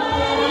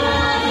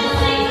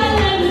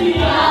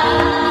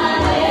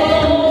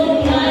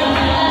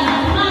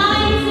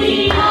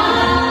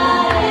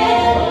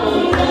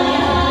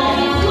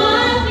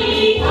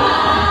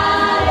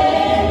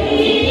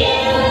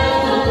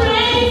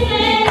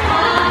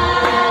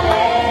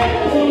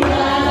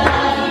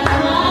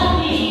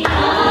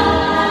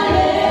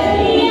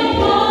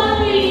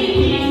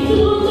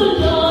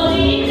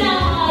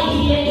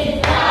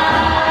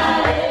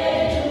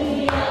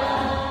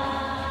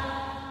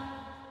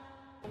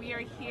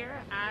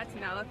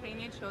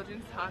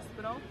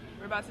 Hospital.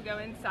 We're about to go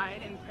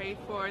inside and pray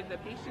for the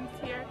patients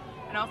here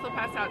and also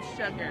pass out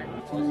sugar.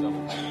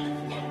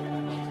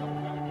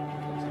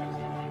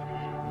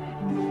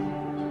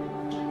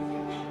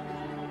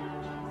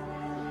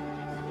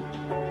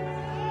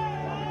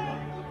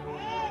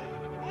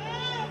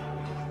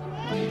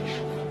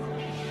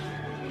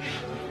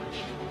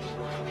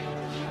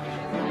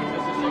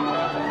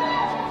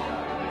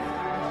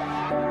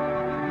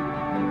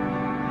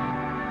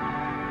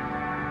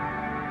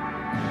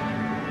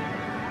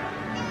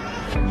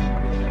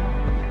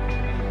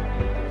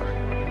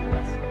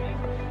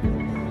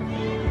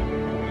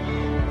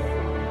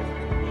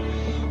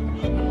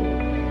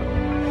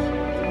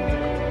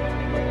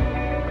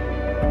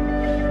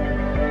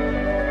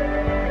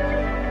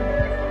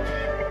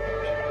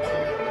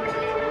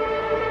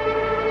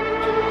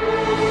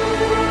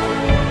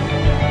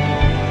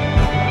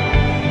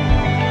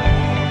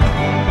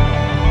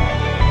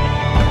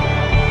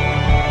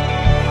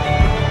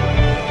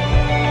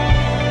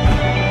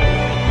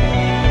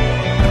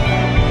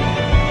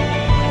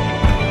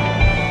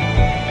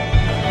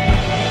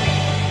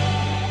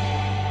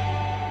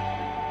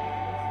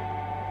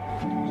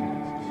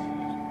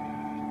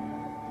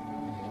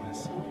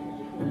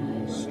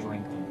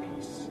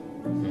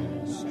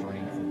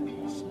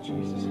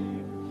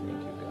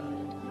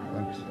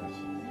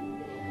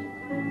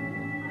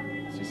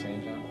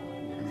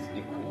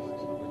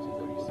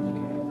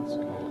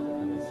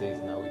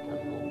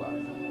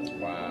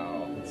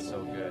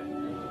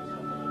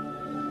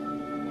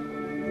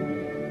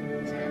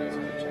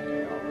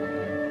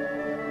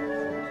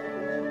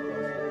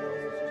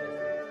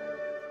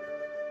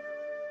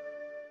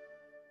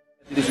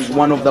 This is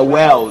one of the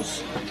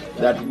wells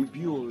that we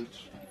built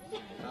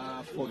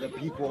for the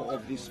people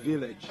of this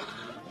village,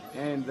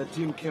 and the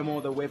team came all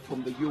the way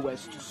from the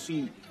US to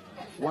see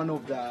one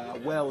of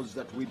the wells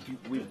that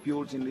we've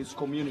built in this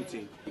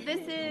community.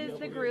 This is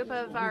the group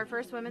of our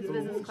first women's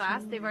business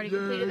class. They've already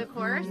completed the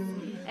course,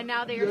 and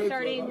now they are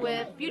starting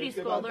with beauty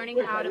school,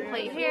 learning how to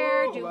plait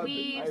hair, do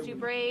weaves, do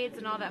braids,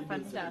 and all that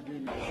fun stuff.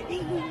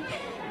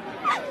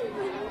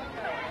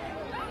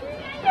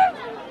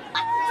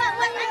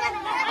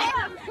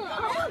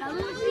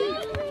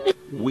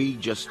 We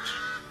just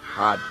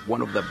had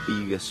one of the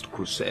biggest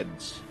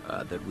crusades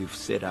that we've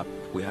set up.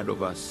 We had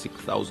over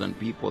 6,000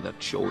 people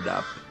that showed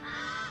up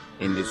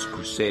in this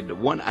crusade.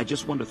 I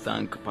just want to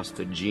thank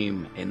Pastor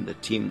Jim and the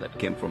team that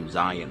came from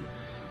Zion.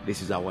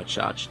 This is our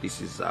church, this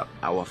is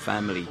our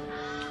family.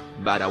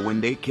 But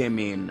when they came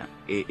in,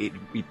 it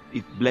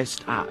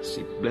blessed us.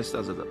 It blessed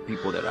us as the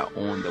people that are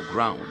on the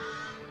ground.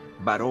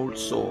 But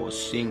also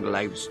seeing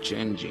lives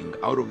changing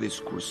out of this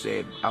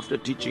crusade. After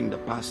teaching the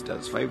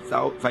pastors,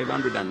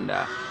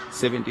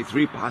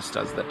 573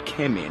 pastors that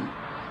came in,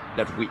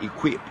 that we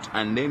equipped,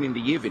 and then in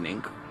the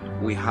evening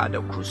we had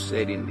a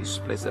crusade in this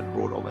place that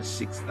brought over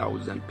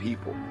 6,000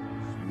 people.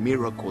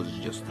 Miracles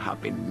just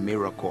happened,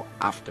 miracle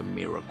after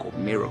miracle,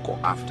 miracle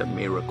after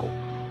miracle.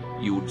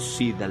 You would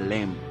see the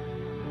lame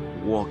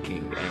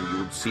walking, and you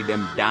would see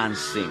them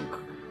dancing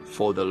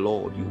for the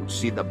Lord. You would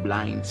see the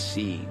blind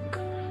seeing.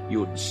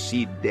 You would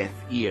see deaf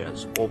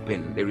ears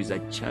open. There is a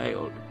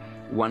child,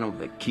 one of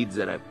the kids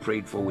that I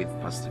prayed for with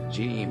Pastor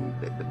Jim,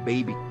 that the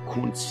baby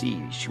couldn't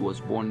see. She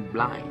was born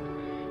blind.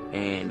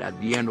 And at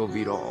the end of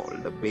it all,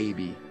 the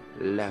baby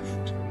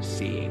left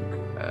seeing.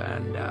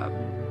 And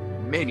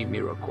many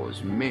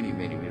miracles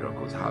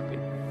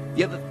happened.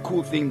 The other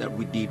cool thing that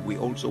we did, we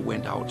also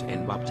went out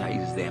and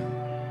baptized them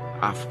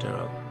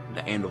after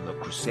the end of the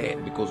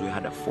crusade, because we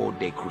had a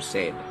 4-day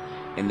crusade.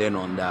 And then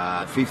on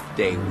the 5th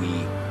day,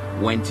 we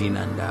went in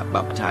and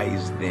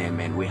baptized them,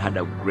 and we had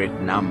a great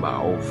number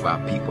of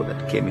people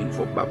that came in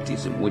for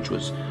baptism, which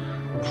was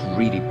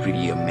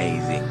pretty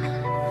amazing.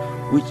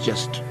 Which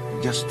just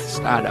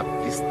started up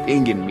this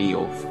thing in me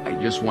of, I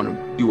just want to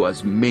do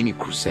as many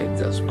crusades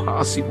as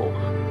possible.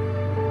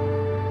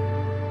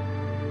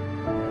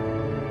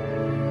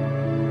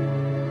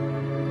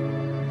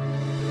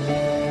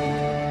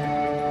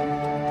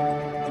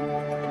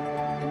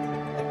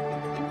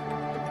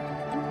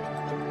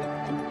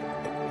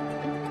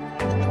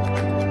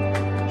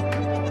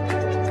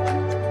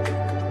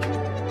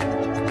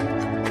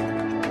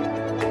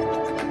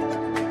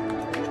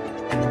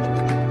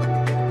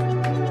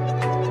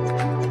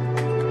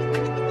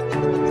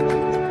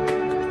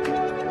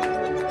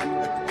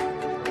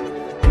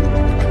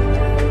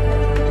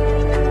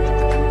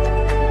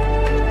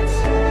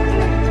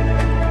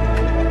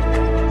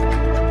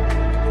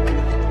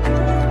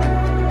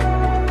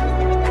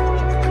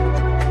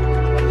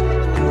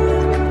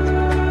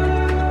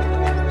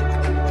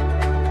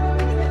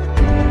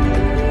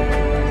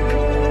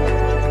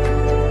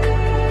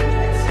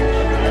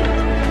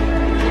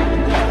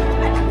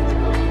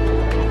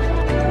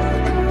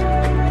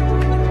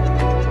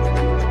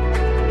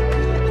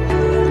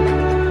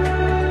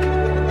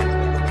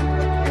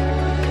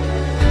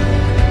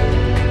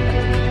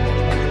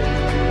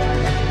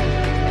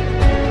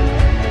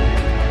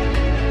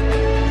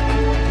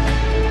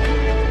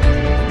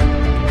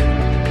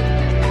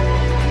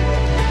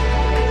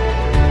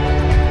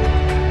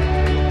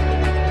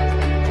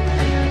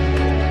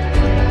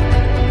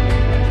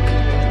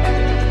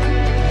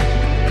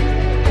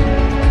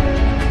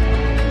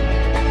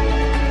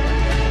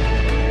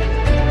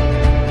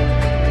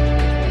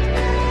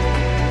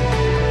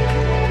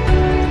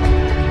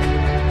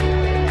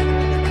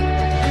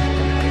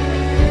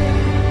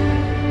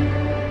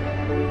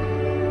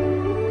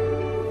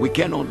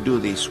 cannot do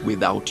this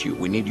without you.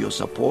 We need your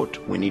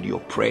support, we need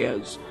your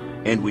prayers,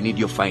 and we need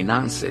your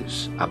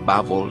finances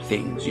above all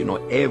things. You know,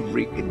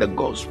 the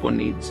gospel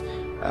needs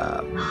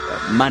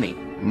money.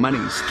 Money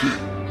is key.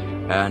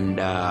 And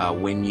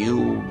when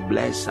you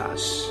bless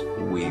us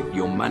with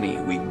your money,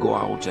 we go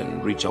out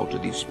and reach out to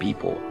these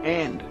people.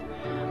 And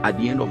at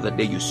the end of the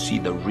day, you see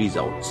the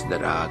results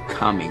that are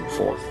coming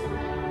forth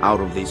out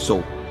of this.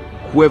 So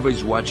whoever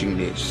is watching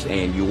this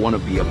and you want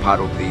to be a part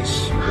of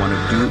this, you want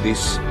to do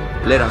this,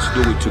 let us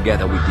do it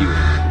together with you.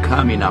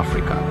 Come in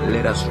Africa.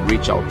 Let us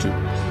reach out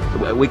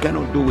to. We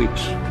cannot do it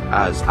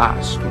as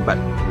us, but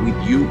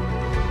with you,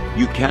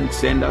 you can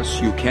send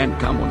us, you can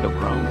come on the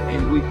ground,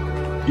 and we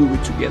do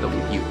it together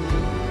with you.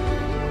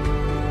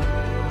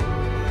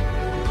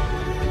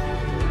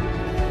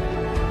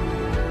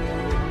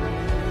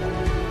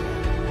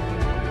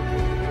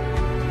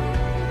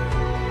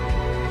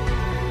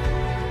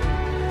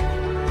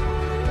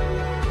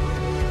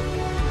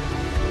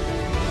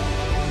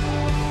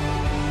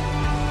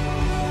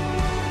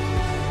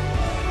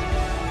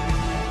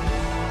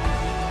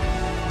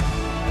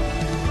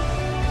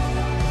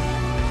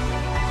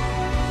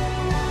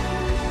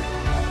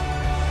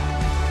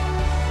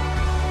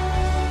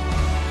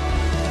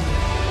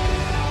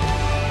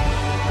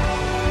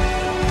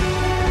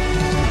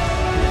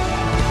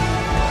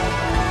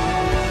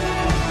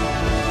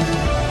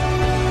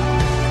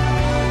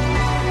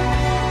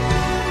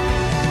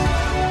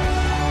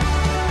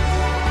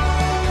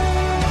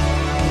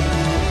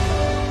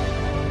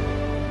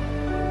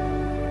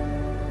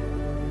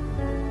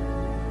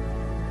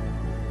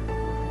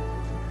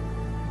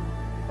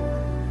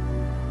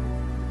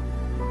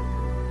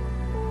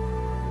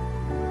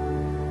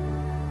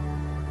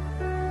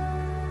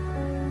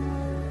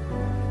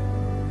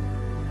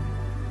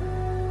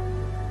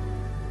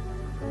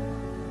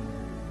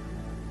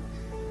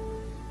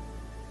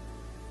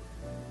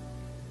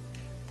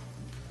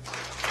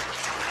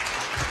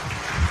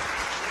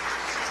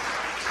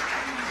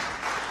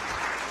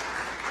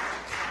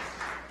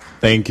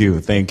 Thank you,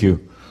 thank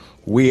you.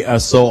 We are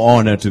so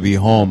honored to be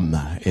home.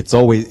 It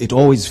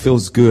always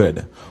feels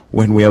good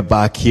when we are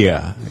back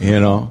here,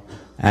 you know.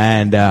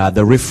 And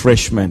the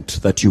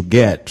refreshment that you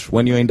get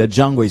when you're in the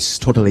jungle is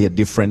totally a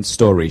different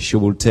story. She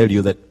will tell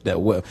you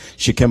that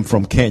she came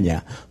from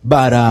Kenya.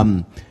 But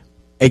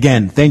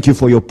again, thank you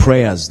for your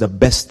prayers. The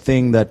best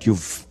thing that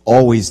you've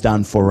always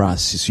done for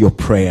us is your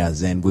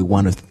prayers, and we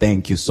want to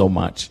thank you so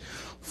much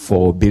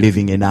for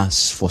believing in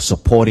us, for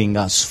supporting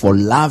us, for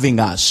loving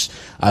us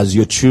as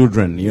your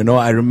children. You know,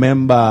 I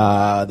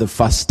remember the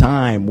first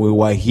time we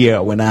were here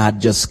when I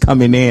had just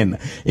coming in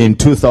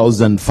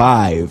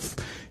 2005.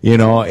 You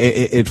know,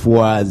 it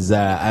was,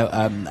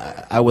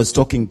 I was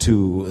talking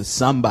to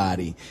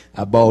somebody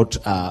about,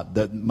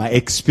 my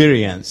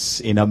experience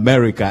in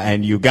America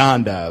and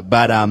Uganda,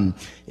 but,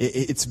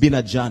 it's been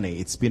a journey.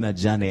 It's been a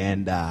journey,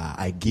 and,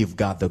 I give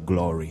God the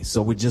glory.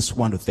 So we just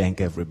want to thank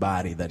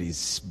everybody that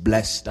is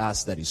blessed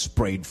us, that is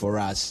prayed for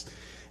us,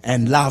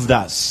 and loved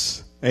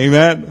us.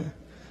 Amen.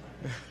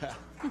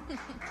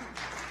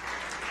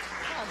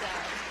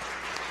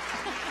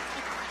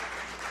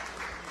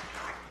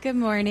 Good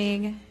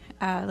morning.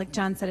 Like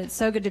John said, it's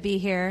so good to be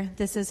here.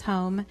 This is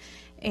home,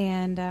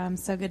 and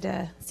so good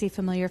to see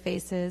familiar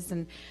faces.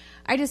 And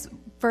I just,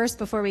 first,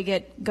 before we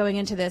get going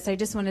into this, I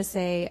just want to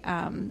say,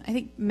 I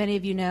think many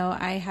of you know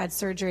I had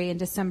surgery in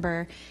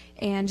December,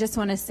 and just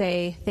want to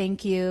say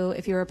thank you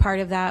if you were a part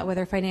of that,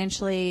 whether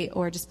financially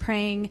or just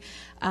praying,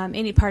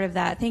 any part of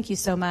that. Thank you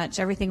so much.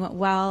 Everything went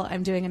well.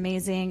 I'm doing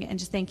amazing, and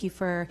just thank you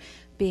for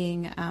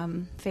being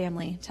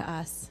family to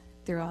us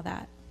through all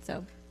that.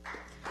 So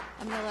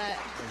I'm going to let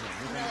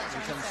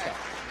John start.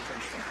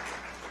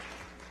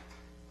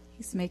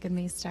 He's making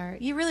me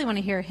start. You really want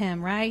to hear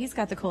him, right? He's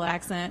got the cool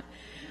accent.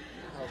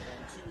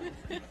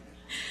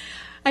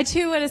 I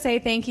too want to say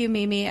thank you,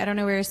 Mimi. I don't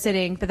know where you're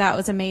sitting, but that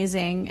was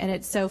amazing, and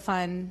it's so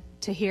fun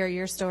to hear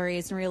your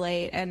stories and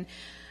relate. And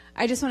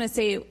I just want to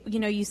say, you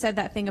know, you said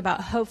that thing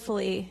about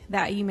hopefully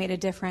that you made a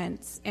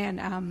difference,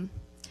 and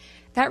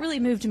that really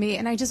moved me.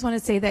 And I just want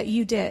to say that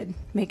you did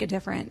make a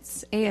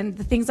difference. And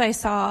the things I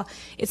saw,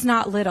 it's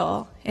not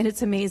little, and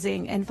it's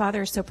amazing. And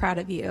Father is so proud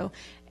of you.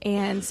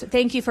 And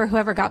thank you for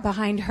whoever got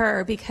behind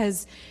her,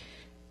 because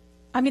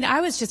I mean,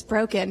 I was just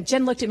broken.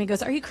 Jen looked at me and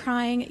goes, "Are you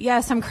crying?"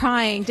 Yes, I'm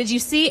crying. Did you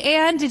see,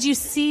 Anne? Did you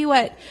see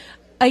what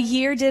a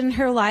year did in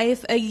her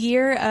life? A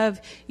year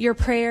of your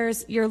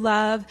prayers, your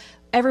love,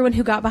 everyone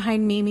who got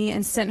behind Mimi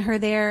and sent her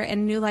there,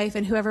 and New Life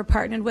and whoever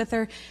partnered with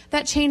her,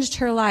 that changed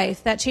her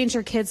life. That changed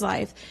her kid's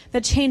life.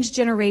 That changed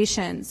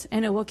generations,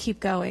 and it will keep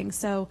going.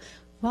 So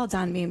well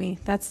done, Mimi.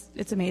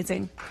 It's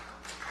amazing.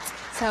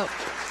 So,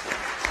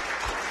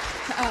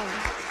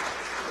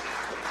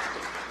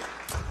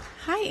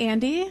 hi,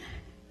 Andy.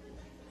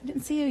 I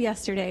didn't see you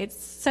yesterday.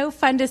 It's so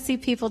fun to see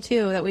people,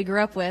 too, that we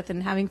grew up with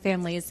and having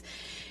families.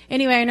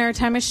 Anyway, I know our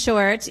time is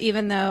short,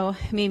 even though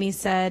Mimi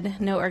said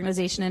no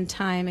organization in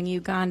time in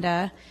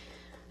Uganda.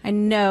 I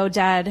know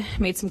Dad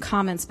made some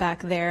comments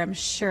back there, I'm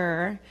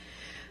sure.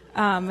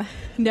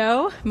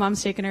 No?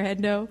 Mom's shaking her head,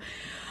 no.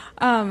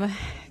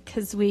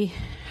 because we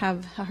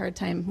have a hard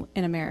time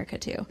in America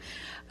too.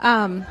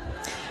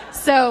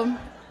 So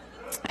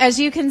as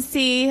you can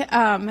see,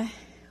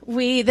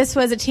 this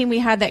was a team we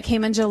had that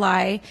came in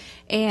July,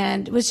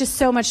 and it was just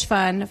so much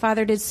fun.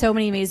 Father did so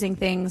many amazing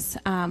things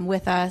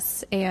with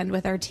us and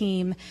with our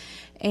team,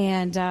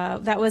 and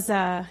that was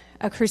a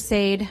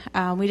crusade.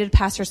 We did a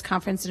pastor's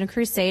conference and a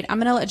crusade. I'm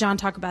going to let John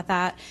talk about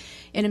that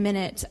in a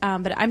minute,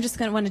 but I'm just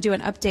going to want to do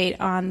an update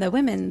on the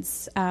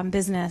women's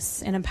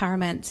business and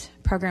empowerment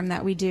program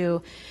that we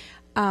do.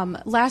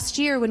 Last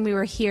year when we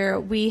were here,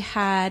 we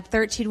had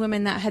 13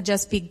 women that had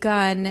just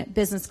begun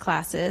business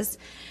classes.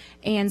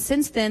 And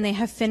since then, they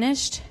have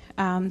finished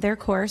their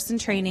course and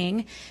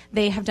training.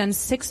 They have done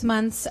 6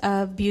 months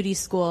of beauty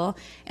school.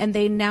 And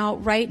they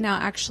right now,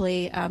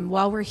 actually,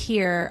 while we're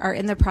here, are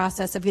in the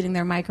process of getting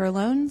their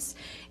microloans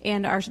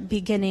and are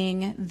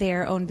beginning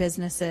their own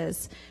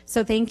businesses.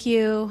 So thank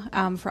you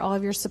for all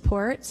of your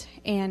support.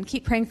 And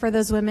keep praying for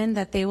those women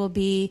that they will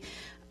be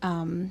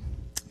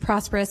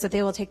prosperous, that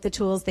they will take the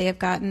tools they have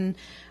gotten,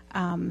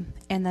 and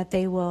that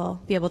they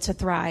will be able to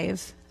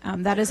thrive.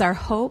 That is our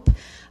hope.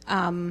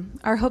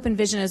 Our hope and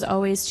vision is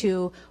always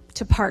to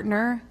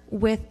partner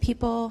with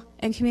people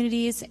and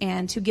communities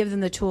and to give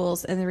them the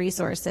tools and the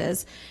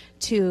resources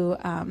to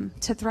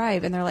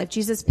thrive in their life.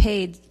 Jesus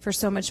paid for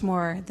so much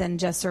more than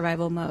just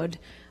survival mode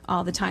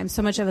all the time.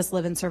 So much of us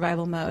live in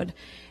survival mode,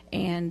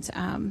 and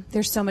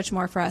there's so much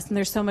more for us, and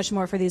there's so much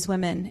more for these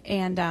women.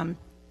 And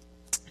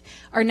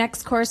our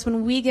next course,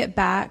 when we get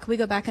back, we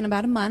go back in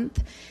about a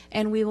month,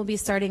 and we will be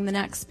starting the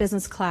next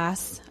business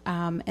class,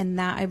 and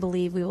that I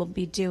believe we will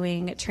be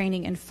doing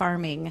training in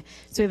farming.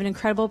 So we have an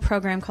incredible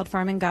program called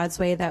Farming God's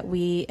Way that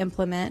we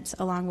implement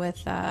along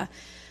with,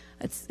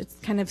 it's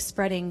kind of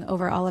spreading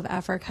over all of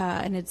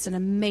Africa, and it's an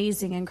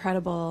amazing,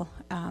 incredible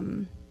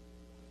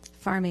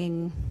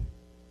farming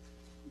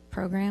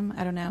program.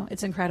 I don't know.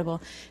 It's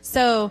incredible.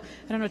 So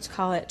I don't know what to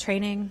call it.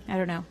 Training. I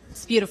don't know.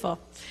 It's beautiful.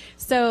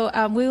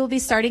 So we will be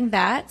starting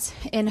that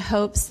in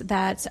hopes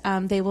that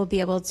they will be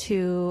able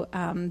to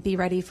be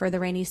ready for the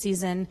rainy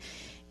season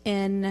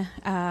in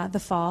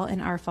the fall, in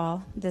our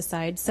fall, this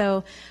side.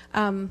 So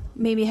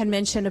Mimi had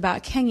mentioned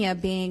about Kenya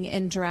being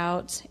in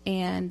drought,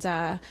 and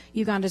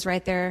Uganda's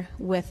right there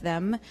with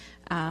them.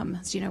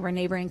 So, we're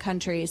neighboring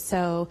countries.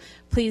 So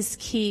please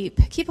keep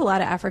a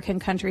lot of African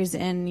countries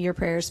in your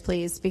prayers,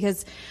 please,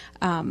 because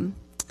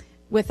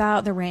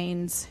without the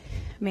rains,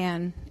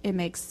 man, it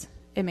makes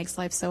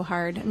life so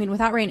hard. I mean,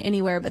 without rain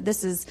anywhere, but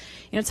this is,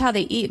 it's how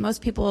they eat.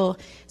 Most people,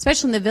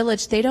 especially in the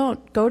village, they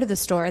don't go to the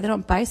store. They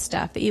don't buy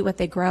stuff. They eat what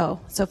they grow.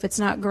 So if it's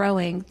not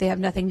growing, they have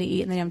nothing to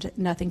eat, and they have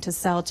nothing to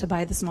sell to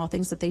buy the small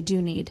things that they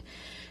do need.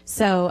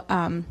 So,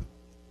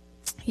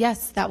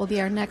 yes, that will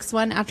be our next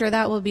one. After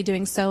that, we'll be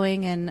doing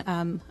sewing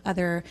and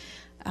other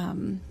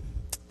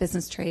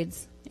business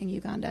trades in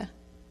Uganda.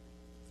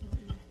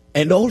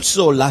 And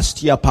also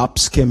last year,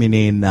 Paps coming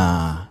in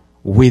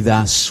with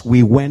us,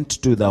 we went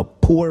to the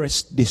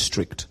poorest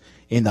district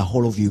in the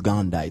whole of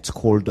Uganda. It's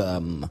called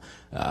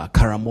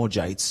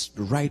Karamoja. It's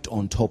right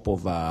on top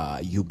of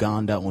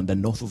Uganda, on the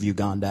north of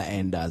Uganda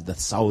and the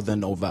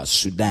southern of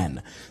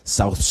Sudan,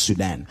 South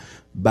Sudan.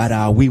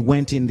 But we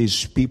went in,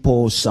 these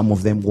people, some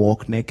of them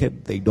walk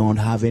naked. They don't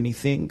have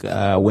anything.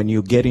 When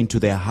you get into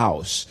their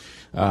house,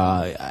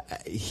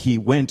 he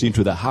went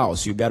into the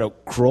house. You got to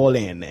crawl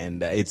in,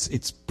 and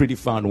it's pretty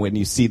fun when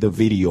you see the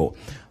video.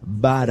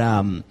 But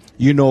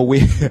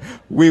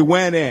we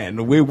went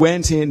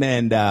in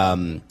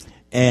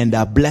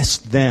and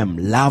blessed them,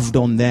 loved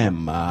on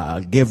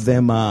them, gave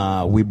them.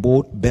 We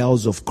bought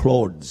bales of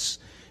clothes,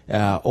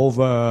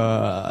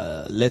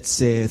 over let's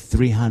say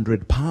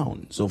 300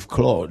 pounds of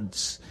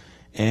clothes,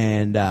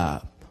 and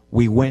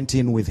we went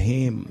in with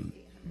him,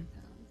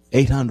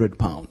 800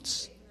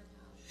 pounds.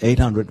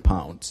 800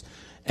 pounds.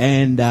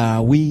 And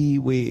we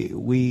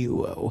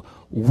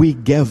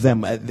gave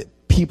them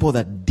people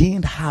that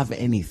didn't have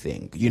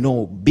anything.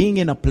 Being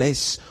in a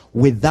place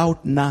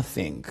without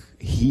nothing,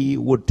 he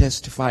would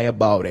testify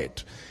about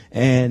it.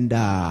 And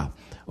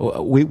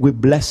we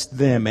blessed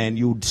them, and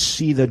you'd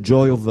see the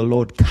joy of the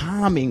Lord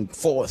coming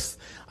forth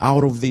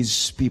out of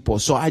these people.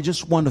 So I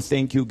just want to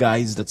thank you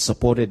guys that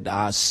supported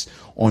us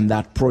on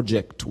that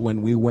project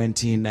when we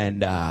went in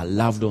and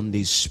loved on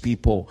these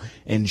people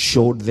and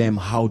showed them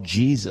how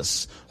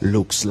Jesus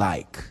looks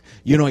like.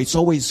 It's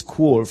always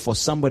cool for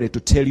somebody to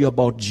tell you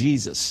about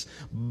Jesus,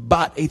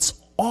 but it's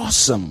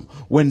awesome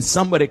when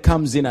somebody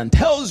comes in and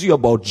tells you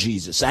about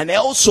Jesus and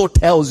also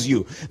tells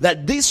you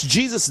that this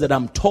Jesus that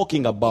I'm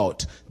talking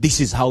about,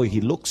 this is how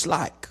he looks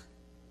like.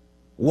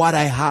 What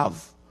I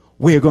have,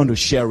 we're going to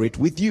share it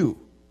with you.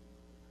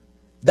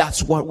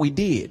 That's what we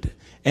did.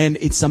 And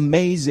it's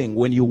amazing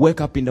when you wake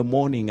up in the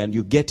morning and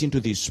you get into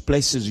these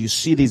places, you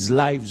see these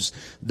lives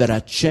that are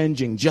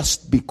changing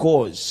just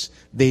because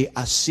they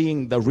are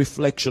seeing the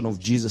reflection of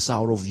Jesus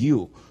out of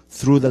you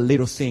through the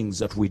little things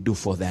that we do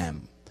for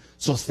them.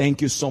 So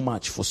thank you so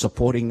much for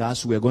supporting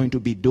us. We're going to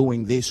be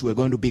doing this. We're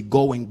going to be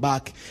going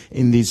back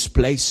in these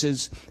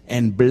places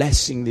and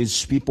blessing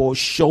these people,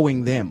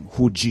 showing them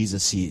who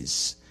Jesus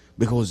is.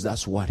 because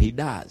that's what he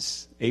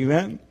does.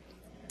 Amen.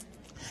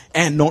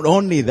 And not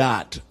only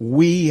that,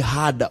 we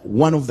had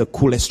one of the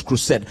coolest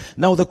crusade.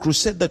 Now, the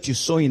crusade that you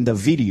saw in the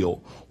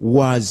video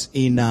was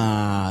in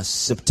in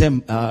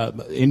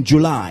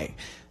July,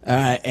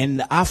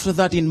 and after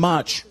that in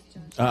March.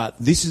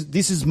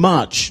 This is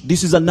March.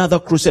 This is another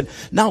crusade.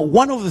 Now,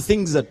 one of the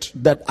things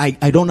that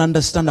I don't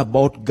understand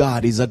about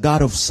God is a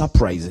God of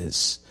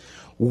surprises.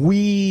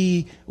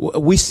 We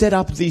set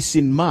up this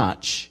in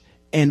March,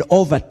 and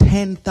over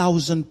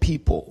 10,000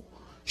 people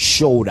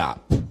showed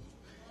up.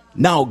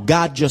 Now,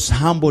 God just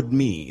humbled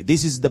me.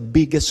 This is the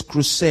biggest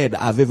crusade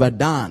I've ever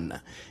done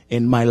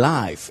in my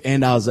life.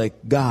 And I was like,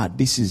 God,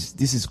 this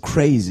is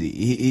crazy.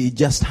 He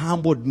just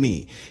humbled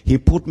me. He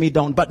put me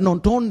down. But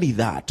not only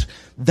that,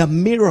 the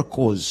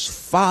miracles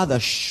Father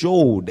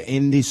showed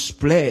in this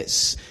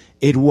place,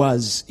 it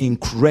was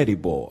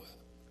incredible.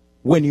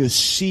 When you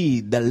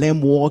see the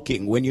lame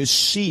walking, when you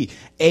see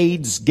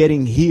AIDS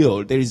getting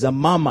healed, there is a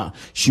mama,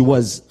 she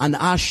was an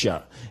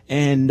usher.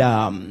 And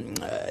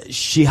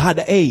she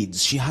had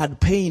AIDS. She had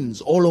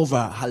pains all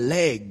over her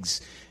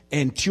legs.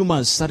 And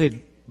tumors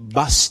started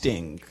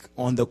busting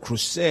on the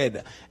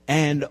crusade.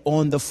 And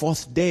on the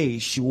fourth day,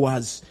 she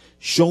was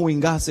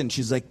showing us. And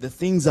she's like, the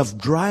things have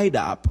dried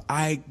up.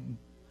 I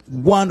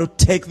want to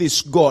take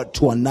this God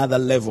to another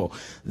level.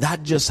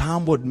 That just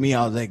humbled me.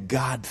 I was like,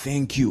 God,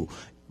 thank you.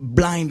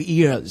 Blind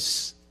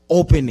ears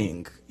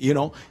opening. You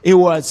know, it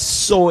was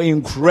so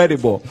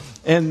incredible.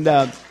 And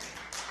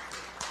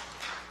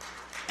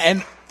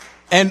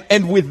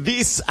with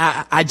this,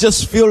 I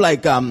just feel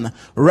like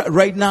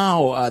right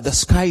now the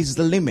sky is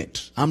the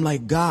limit. I'm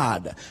like,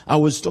 God. I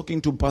was talking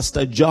to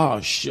Pastor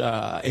Josh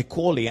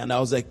Ekoli, and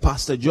I was like,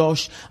 Pastor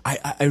Josh,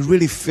 I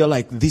really feel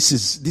like this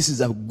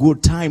is a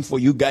good time for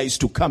you guys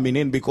to come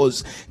in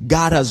because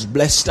God has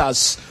blessed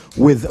us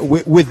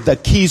with the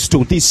keys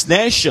to this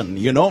nation.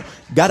 You know,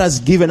 God has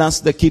given us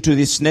the key to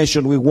this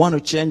nation. We want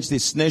to change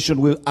this nation.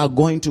 We are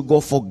going to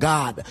go for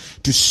God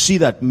to see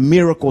that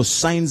miracles,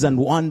 signs, and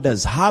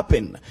wonders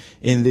happen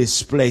in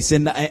this place.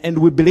 And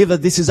we believe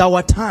that this is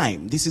our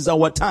time. This is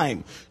our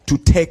time to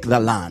take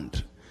the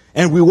land.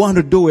 And we want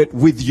to do it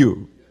with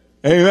you.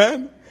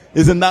 Amen?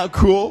 Isn't that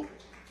cool?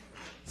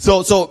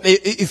 So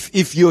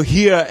if you're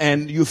here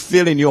and you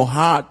feel in your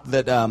heart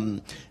that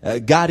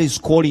God is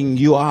calling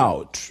you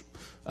out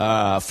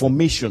for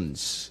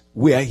missions,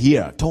 we are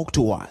here. Talk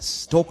to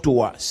us. Talk to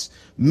us.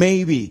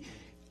 Maybe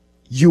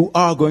you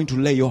are going to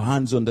lay your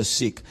hands on the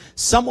sick.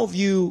 Some of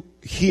you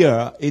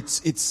here,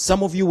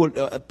 some of you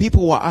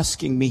people were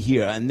asking me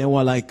here, and they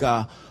were like,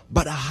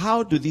 but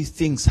how do these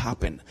things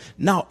happen?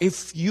 Now,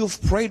 if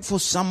you've prayed for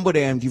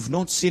somebody and you've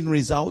not seen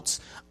results,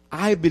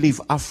 I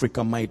believe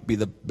Africa might be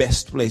the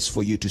best place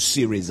for you to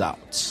see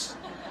results.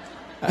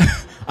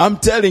 I'm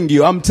telling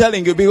you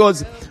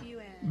because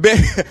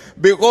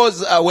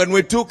when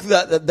we took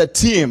the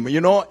team,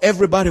 you know,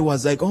 everybody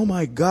was like, oh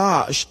my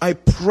gosh, I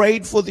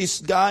prayed for this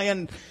guy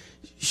and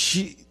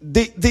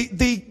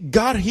they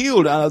got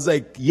healed. And I was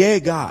like, yeah,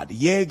 God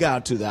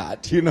to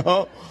that, you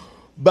know.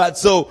 But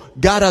so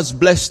God has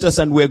blessed us,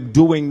 and we're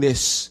doing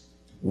this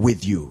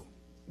with you.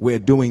 We're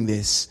doing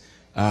this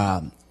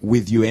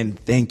with you, and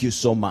thank you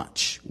so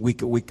much.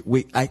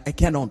 I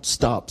cannot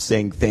stop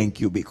saying thank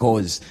you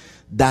because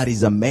that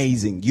is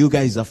amazing. You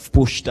guys have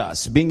pushed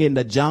us. Being in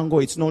the jungle,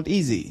 it's not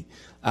easy.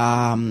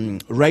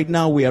 Right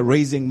now we are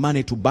raising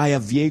money to buy a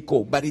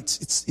vehicle, but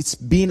it's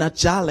been a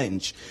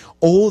challenge.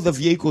 All the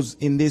vehicles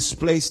in this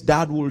place,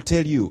 Dad will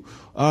tell you,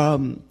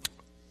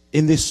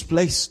 in this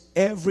place,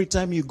 every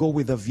time you go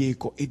with a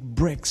vehicle, it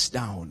breaks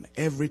down.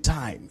 Every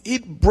time.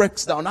 It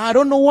breaks down. I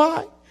don't know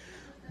why,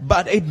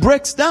 but it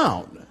breaks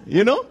down,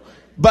 you know?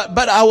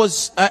 But I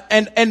was,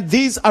 and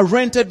these are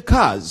rented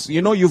cars.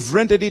 You know, you've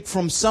rented it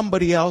from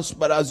somebody else,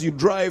 but as you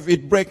drive,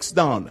 it breaks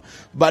down.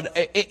 But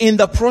in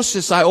the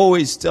process, I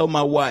always tell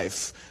my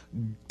wife,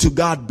 to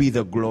God be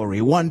the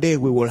glory. One day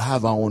we will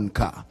have our own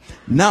car.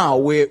 Now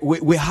we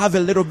have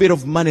a little bit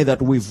of money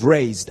that we've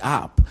raised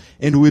up,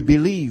 and we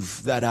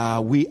believe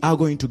that we are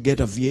going to get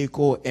a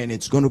vehicle, and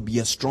it's going to be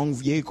a strong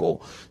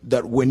vehicle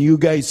that when you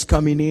guys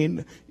coming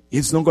in,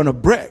 it's not going to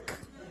break.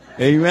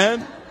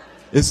 Amen.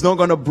 It's not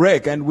going to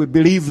break. And we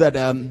believe that,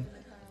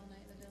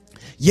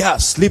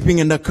 sleeping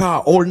in the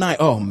car all night.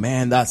 Oh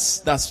man,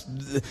 that's,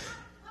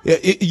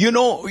 you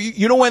know,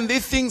 when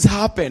these things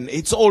happen,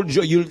 it's all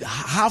joy. You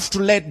have to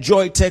let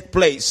joy take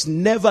place.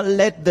 Never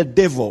let the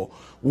devil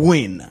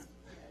win.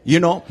 You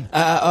know,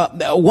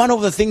 one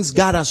of the things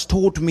God has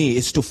taught me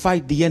is to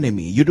fight the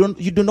enemy. You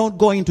do not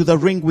go into the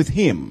ring with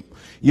him.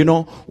 You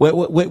know, where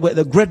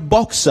the great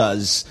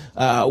boxers,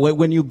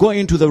 when you go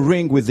into the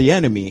ring with the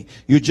enemy,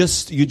 you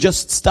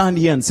just stand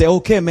here and say,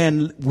 okay,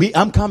 man,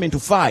 I'm coming to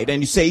fight.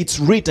 And you say, it's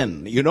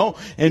written, you know,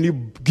 and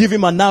you give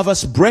him a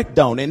nervous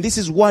breakdown. And this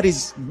is what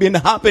has been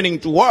happening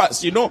to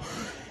us, you know.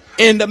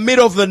 In the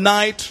middle of the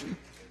night,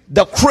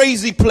 the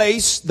crazy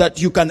place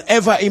that you can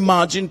ever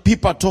imagine.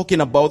 People are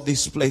talking about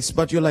this place,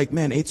 but you're like,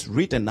 man, it's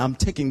written. I'm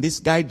taking this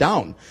guy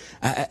down.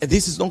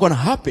 This is not going to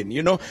happen,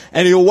 you know.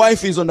 And your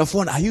wife is on the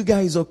phone. Are you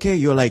guys okay?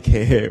 You're like,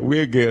 hey,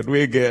 we're good.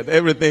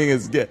 Everything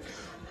is good.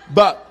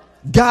 But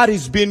God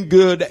has been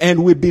good,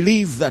 and we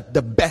believe that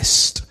the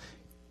best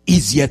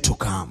is yet to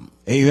come.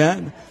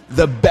 Amen.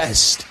 The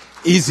best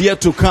is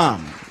yet to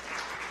come.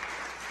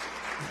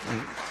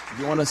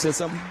 You want to say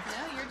something?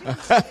 No, you're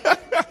good.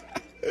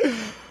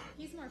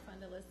 He's more fun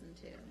to listen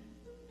to.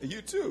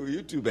 You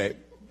too, babe.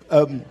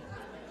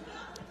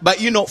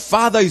 But you know,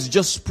 Father is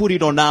just put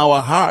it on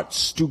our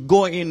hearts to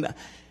go in.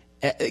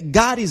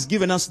 God is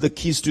giving us the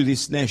keys to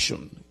this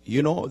nation.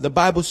 You know, the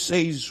Bible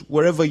says,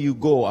 wherever you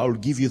go, I'll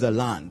give you the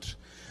land.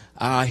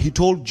 He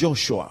told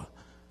Joshua,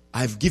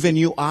 I've given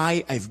you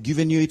I've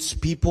given you its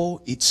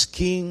people, its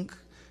king,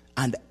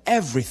 and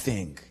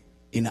everything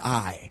in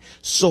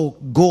So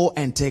go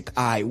and take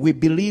We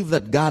believe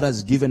that God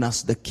has given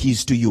us the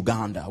keys to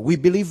Uganda. We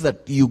believe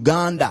that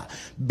Uganda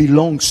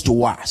belongs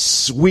to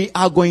us. We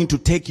are going to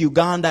take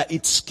Uganda,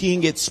 its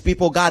king, its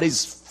people. God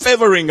is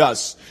favoring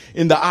us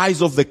in the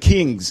eyes of the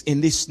kings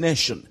in this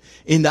nation,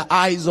 in the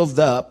eyes of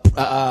the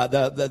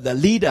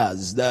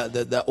leaders,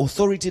 the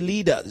authority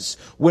leaders.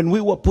 When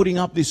we were putting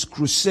up this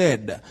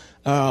crusade,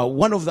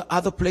 one of the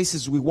other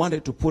places we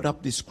wanted to put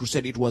up this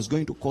crusade, it was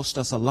going to cost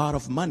us a lot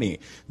of money.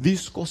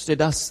 This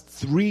costed us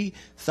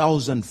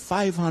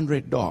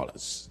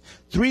 $3,500.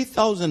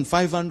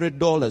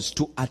 $3,500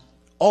 to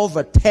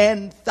over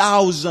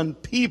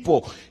 10,000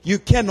 people. You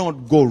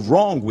cannot go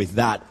wrong with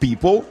that,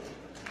 people.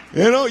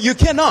 You know, you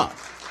cannot.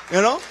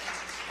 You know.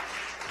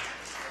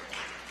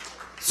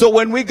 So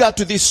when we got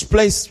to this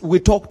place, we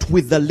talked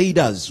with the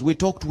leaders, we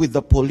talked with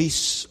the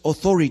police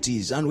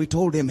authorities, and we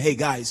told them, hey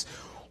guys,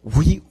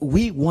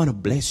 we want to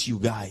bless you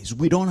guys.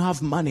 We don't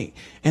have money.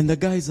 And the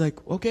guy's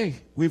like, okay,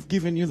 we've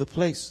given you the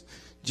place.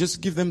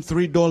 Just give them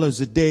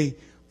 $3 a day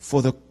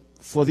for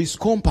this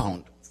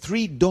compound.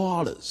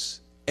 $3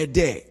 a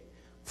day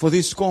for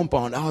this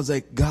compound. I was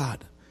like,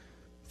 God,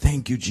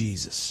 thank you,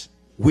 Jesus.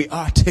 We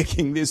are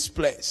taking this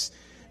place.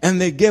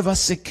 And they gave us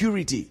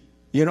security,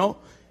 you know.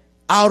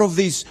 Out of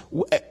this,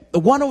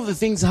 one of the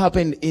things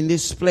happened in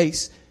this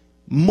place,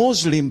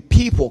 Muslim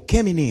people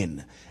came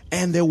in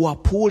and they were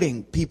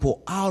pulling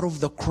people out of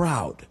the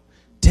crowd,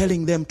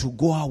 telling them to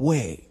go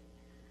away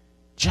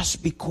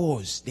just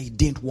because they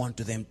didn't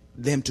want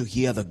them to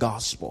hear the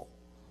gospel.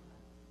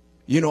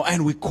 You know,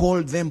 and we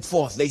called them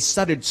forth. They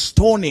started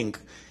stoning.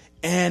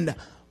 And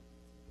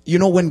you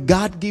know, when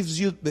God blesses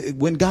you,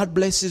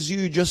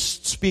 you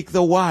just speak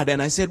the word.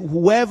 And I said,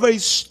 whoever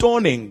is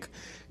stoning,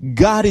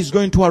 God is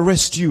going to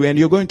arrest you and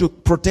you're going to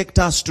protect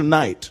us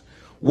tonight.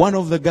 One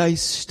of the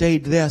guys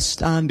stayed there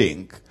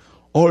standing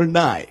all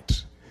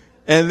night.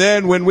 And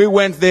then when we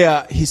went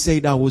there, he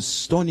said, I was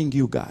stoning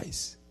you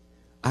guys.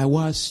 I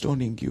was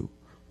stoning you.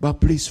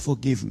 But please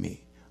forgive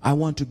me. I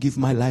want to give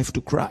my life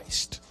to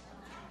Christ.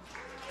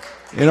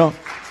 You know.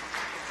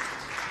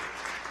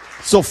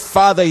 So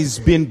Father has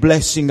been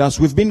blessing us.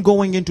 We've been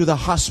going into the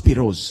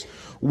hospitals.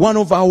 One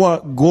of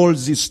our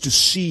goals is to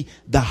see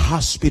the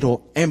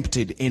hospital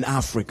emptied in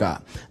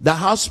Africa. The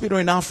hospital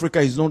in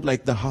Africa is not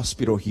like the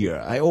hospital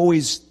here. I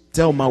always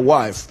tell my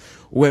wife,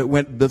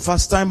 when the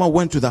first time I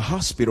went to the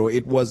hospital,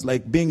 it was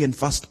like being in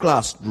first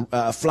class,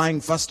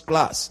 flying first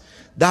class.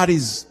 That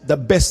is the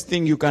best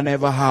thing you can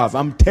ever have.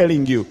 I'm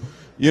telling you,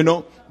 you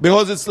know,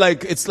 because it's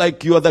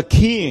like you're the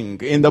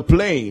king in the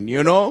plane,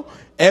 you know.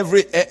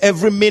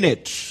 Every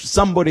minute,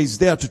 somebody's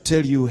there to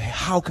tell you,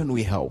 how can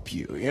we help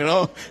you? You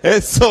know,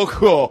 it's so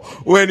cool.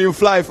 When you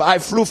fly, I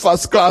flew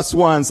first class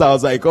once. I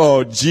was like,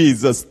 oh,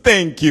 Jesus,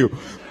 thank you.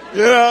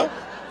 You know,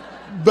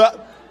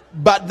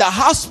 but the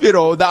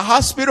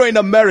hospital in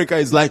America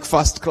is like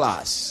first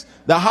class.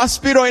 The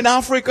hospital in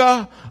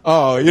Africa,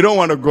 oh, you don't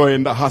want to go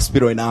in the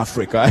hospital in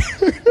Africa.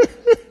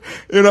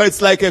 You know,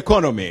 it's like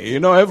economy.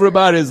 You know,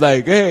 everybody's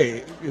like,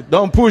 hey,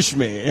 don't push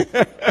me.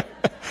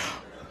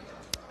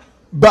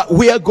 But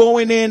we are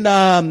going in,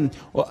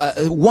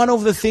 one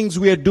of the things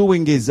we are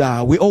doing is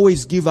we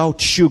always give out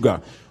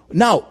sugar.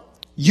 Now,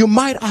 you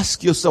might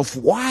ask yourself,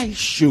 why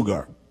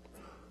sugar?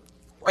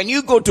 When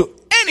you go to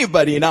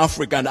anybody in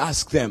Africa and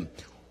ask them,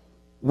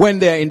 when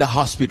they're in the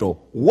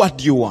hospital, what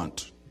do you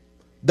want?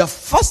 The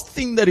first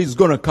thing that is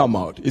going to come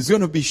out is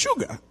going to be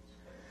sugar.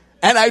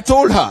 And I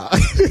told her,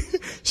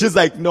 she's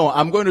like, no,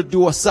 I'm going to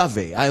do a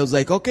survey. I was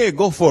like, okay,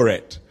 go for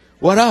it.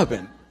 What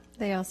happened?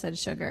 They all said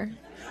sugar.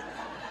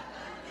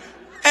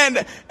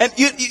 And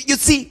you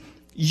see,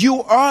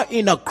 you are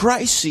in a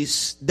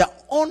crisis. The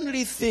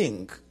only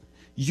thing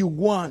you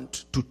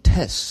want to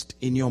taste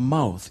in your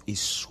mouth is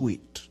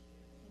sweet.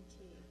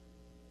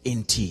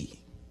 In tea.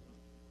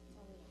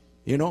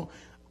 You know,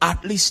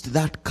 at least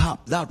that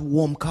cup, that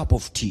warm cup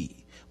of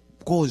tea.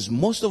 Because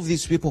most of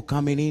these people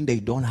coming in, they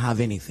don't have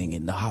anything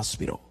in the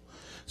hospital.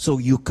 So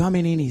you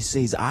coming in, he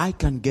says, I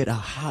can get a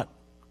hot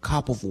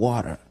cup of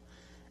water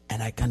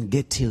and I can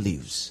get tea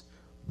leaves,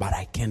 but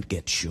I can't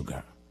get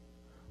sugar.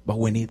 But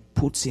when he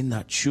puts in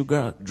that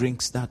sugar,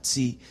 drinks that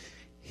tea,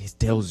 he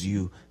tells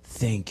you,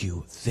 thank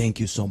you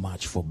so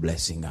much for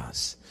blessing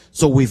us.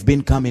 So we've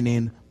been coming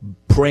in,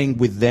 praying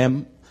with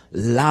them,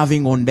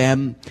 loving on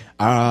them.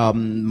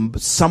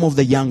 Some of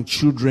the young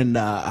children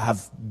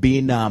have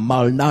been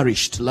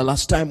malnourished. The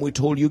last time we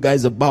told you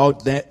guys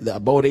about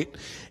it,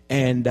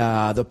 and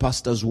the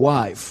pastor's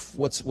wife,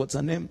 what's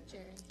her name?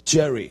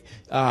 Jerry.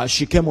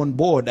 She came on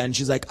board and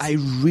she's like, I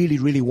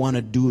really want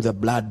to do the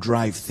blood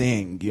drive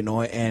thing,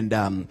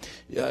 and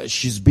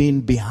she's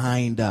been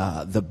behind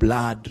the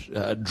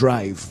blood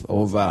drive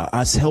of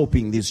us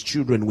helping these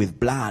children with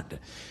blood.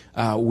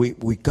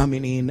 We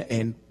coming in,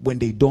 and when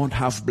they don't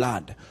have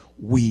blood,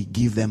 we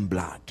give them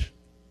blood.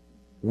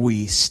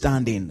 We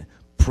stand in,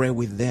 pray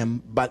with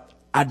them, but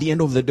at the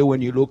end of the day,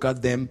 when you look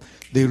at them,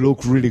 they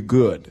look really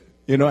good.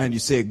 And you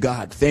say,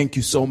 God, thank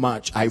you so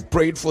much. I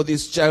prayed for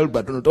this child,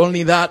 but not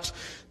only that,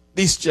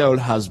 this child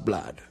has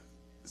blood.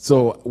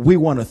 So we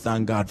want to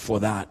thank God for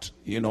that,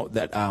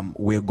 that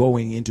we're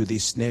going into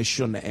this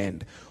nation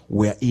and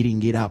we're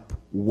eating it up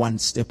one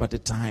step at a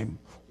time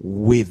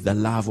with the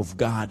love of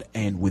God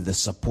and with the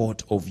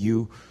support of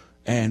you.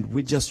 And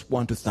we just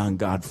want to thank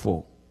God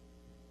for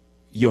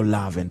your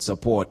love and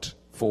support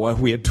for what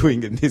we are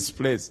doing in this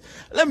place.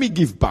 Let me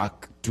give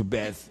back to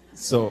Beth.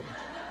 So...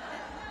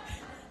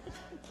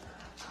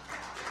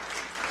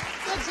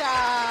 Good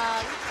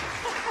job.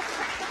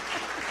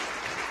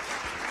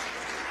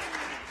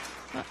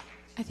 Well,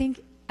 I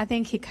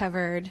think he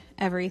covered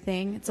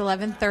everything. It's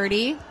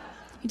 11:30.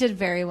 He did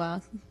very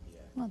well.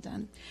 Well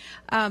done.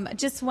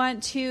 Just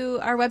want to,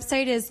 our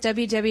website is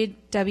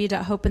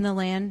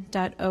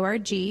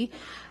www.hopeintheland.org.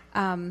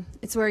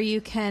 It's where you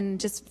can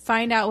just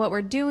find out what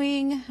we're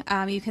doing.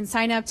 You can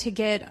sign up to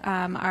get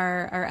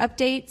our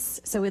updates.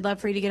 So we'd love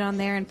for you to get on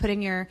there and put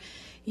in your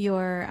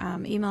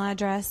email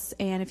address,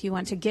 and if you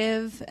want to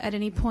give at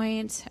any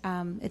point,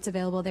 it's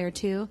available there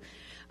too.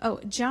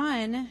 Oh,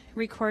 John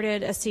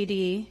recorded a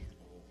CD.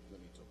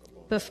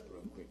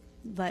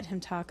 Let him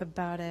talk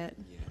about it.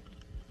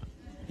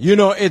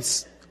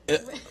 It's... You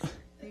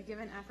give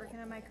an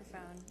African a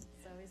microphone.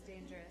 It's always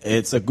dangerous.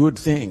 It's a good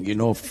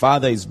thing.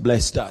 Father has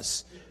blessed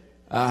us.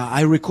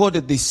 I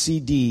recorded this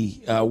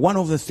CD. One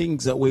of the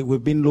things that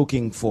we've been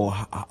looking for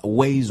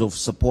ways of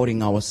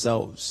supporting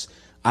ourselves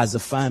as a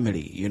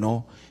family,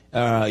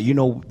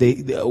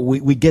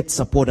 we get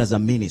support as a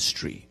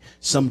ministry.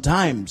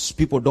 Sometimes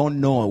people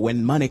don't know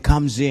when money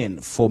comes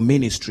in for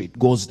ministry, it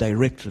goes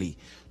directly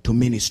to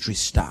ministry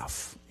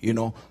staff,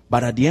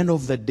 But at the end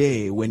of the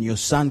day, when your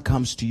son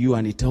comes to you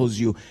and he tells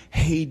you,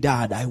 hey,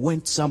 Dad, I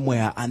went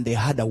somewhere and they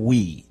had a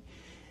Wii.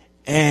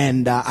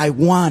 And I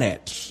want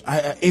it.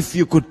 If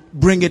you could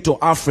bring it to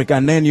Africa,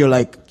 and then you're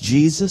like,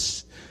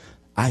 Jesus,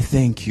 I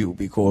thank you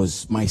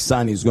because my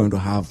son is going to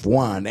have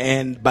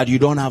one, but you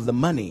don't have the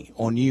money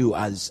on you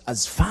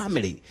as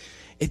family.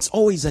 It's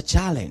always a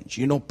challenge.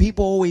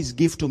 People always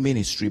give to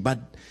ministry, but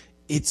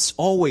it's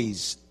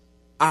always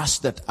us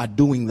that are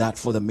doing that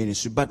for the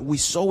ministry. But we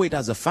saw it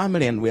as a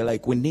family, and we're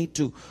like, we need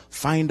to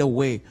find a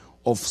way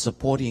of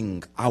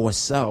supporting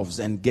ourselves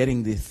and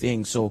getting the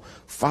thing. So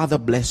Father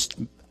blessed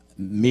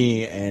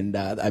me, and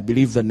I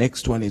believe the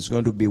next one is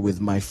going to be with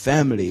my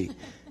family.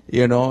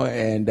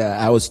 And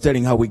I was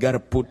telling her we got to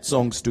put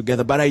songs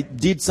together. But I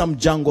did some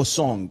Django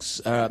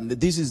songs.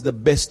 This is the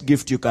best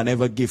gift you can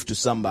ever give to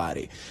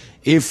somebody.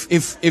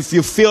 If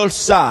you feel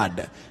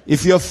sad,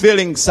 if you're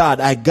feeling sad,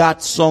 I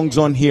got songs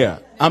on here.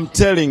 I'm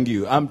telling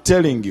you.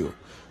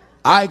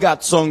 I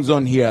got songs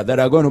on here that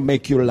are going to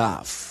make you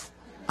laugh.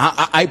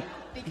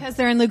 Because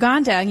they're in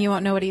Luganda and you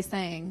won't know what he's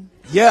saying.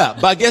 Yeah,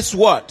 but guess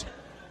what?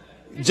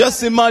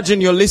 Just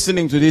imagine you're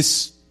listening to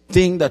this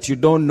thing that you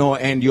don't know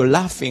and you're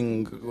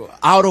laughing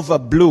out of a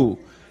blue.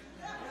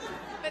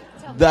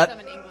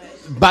 But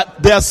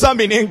there are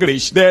some in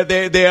English.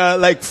 There are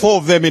like 4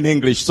 of them in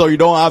English, so you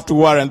don't have to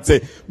worry and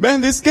say,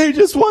 man, this guy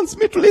just wants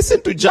me to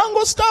listen to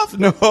Django stuff.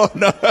 No.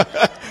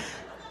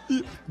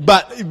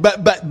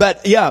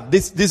 But yeah,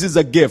 this is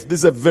a gift.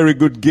 This is a very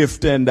good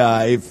gift. And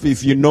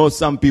if you know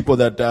some people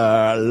that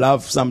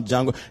love some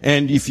Django,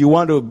 and if you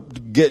want to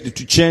get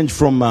to change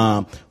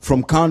from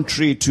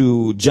country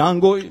to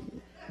Django,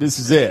 this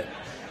is it.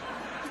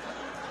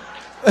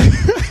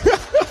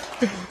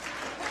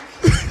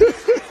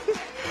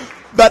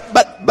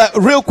 But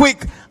real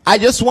quick, I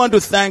just want to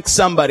thank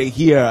somebody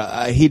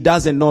here. He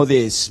doesn't know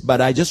this,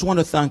 but I just want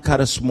to thank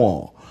Carter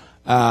Small.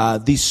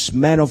 This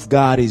man of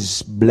God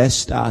has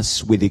blessed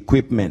us with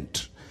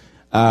equipment.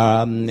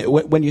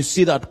 When you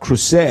see that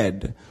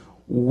crusade,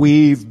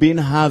 we've been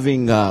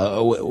having,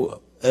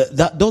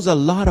 those are a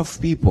lot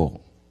of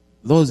people.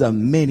 Those are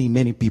many,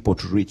 many people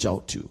to reach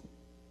out to.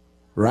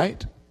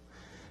 Right?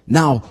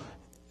 Now,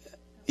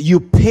 you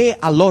pay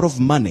a lot of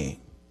money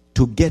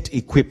to get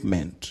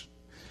equipment.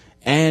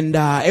 And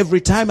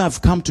every time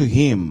I've come to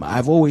him,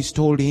 I've always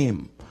told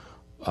him,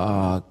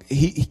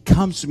 he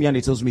comes to me and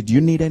he tells me, do you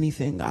need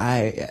anything?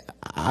 I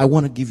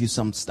want to give you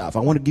some stuff. I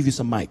want to give you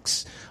some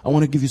mics. I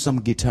want to give you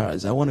some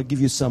guitars. I want to give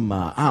you some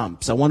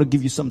amps. I want to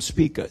give you some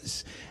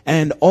speakers.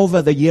 And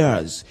over the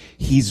years,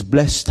 he's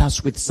blessed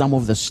us with some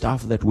of the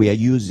stuff that we are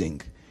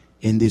using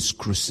in these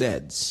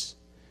crusades.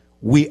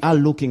 We are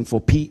looking for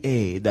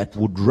PA that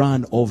would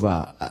run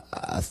over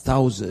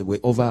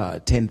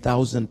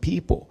 10,000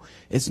 people.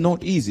 It's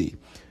not easy.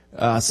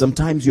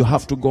 Sometimes you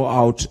have to go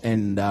out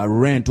and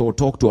rent or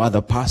talk to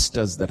other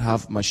pastors that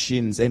have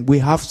machines. And we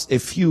have a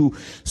few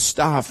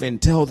staff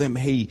and tell them,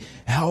 hey,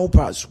 help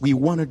us. We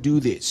want to do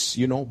this,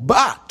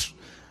 But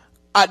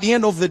at the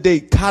end of the day,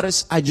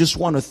 Curtis, I just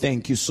want to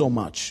thank you so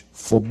much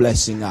for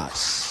blessing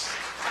us.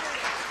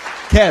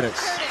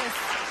 Curtis.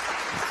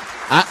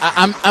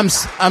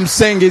 I'm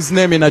saying his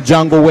name in a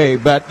jungle way,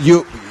 but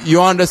you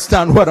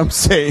understand what I'm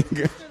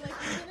saying.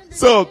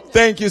 So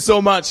thank you so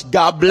much.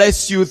 God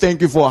bless you.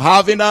 Thank you for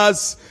having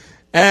us.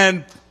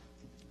 And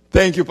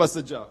thank you,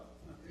 Pastor Joe.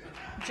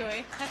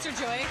 Joy. That's your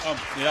Joy.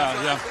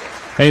 Yeah.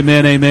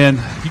 Amen,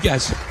 amen. You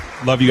guys,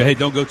 love you. Hey,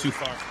 don't go too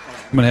far.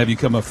 I'm going to have you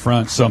come up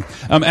front. So,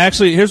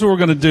 actually, here's what we're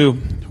going to do.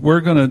 We're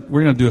going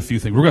to do a few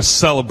things. We're going to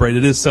celebrate.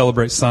 It is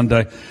Celebrate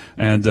Sunday.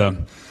 And,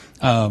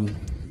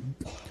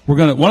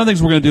 one of the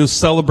things we're going to do is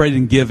celebrate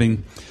in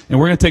giving. And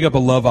we're going to take up a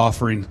love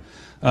offering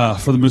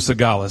for the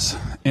Musagalas.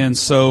 And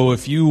so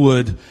if you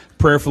would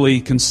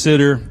prayerfully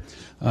consider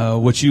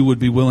what you would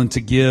be willing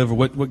to give, or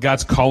what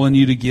God's calling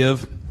you to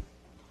give,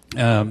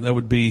 that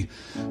would be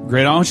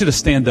great. I want you to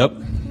stand up.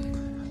 So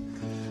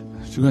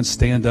you're going to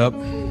stand up.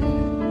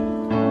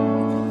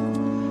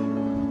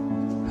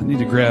 I need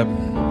to grab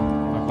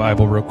my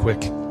Bible real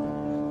quick.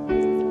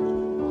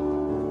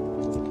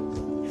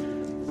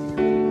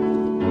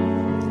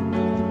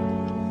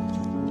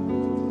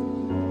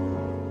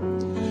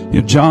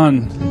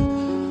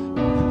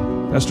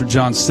 Pastor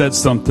John said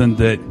something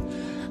that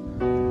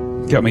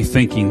got me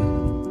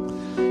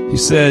thinking. He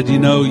said,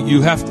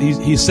 you've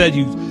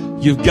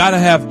got to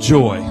have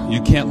joy.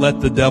 You can't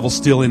let the devil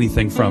steal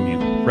anything from you,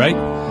 right?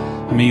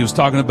 I mean, he was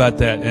talking about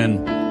that,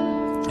 and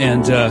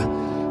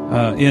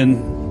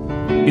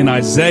in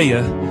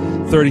Isaiah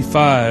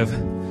 35,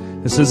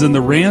 it says, "In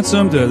the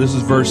ransomed," this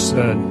is verse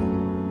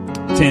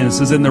 10. It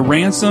says, "In the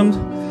ransomed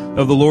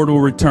of the Lord will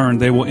return.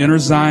 They will enter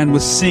Zion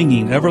with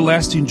singing.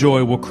 Everlasting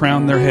joy will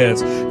crown their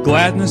heads.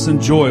 Gladness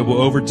and joy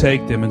will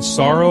overtake them, and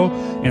sorrow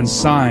and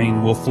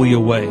sighing will flee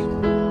away."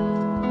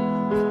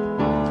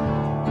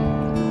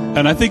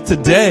 And I think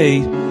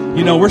today,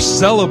 we're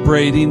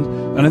celebrating,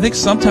 and I think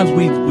sometimes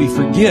we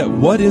forget,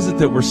 what is it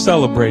that we're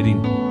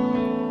celebrating?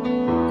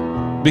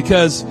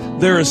 Because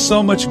there is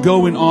so much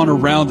going on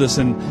around us,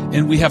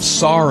 and we have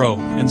sorrow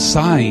and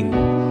sighing.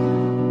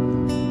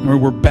 Or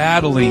we're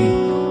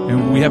battling,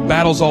 and we have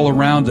battles all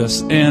around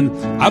us. And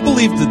I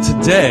believe that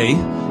today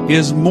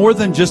is more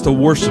than just a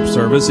worship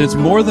service. It's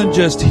more than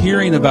just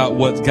hearing about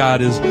what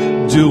God is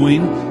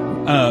doing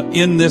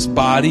in this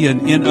body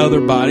and in other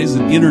bodies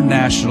and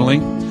internationally.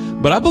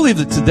 But I believe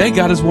that today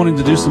God is wanting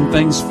to do some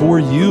things for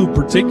you,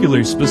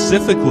 particularly,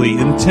 specifically,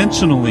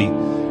 intentionally.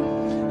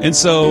 And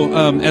so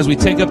as we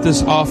take up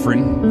this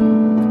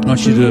offering, I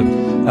want you to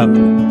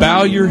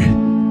bow your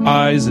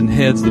eyes and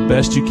heads the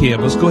best you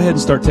can. Let's go ahead and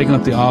start taking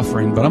up the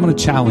offering. But I'm going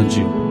to challenge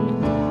you.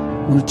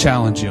 I'm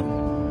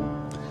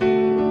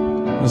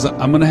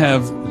going to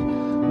have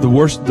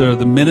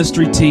the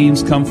ministry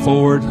teams come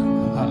forward.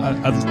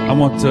 I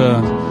want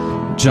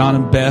John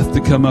and Beth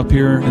to come up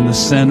here in the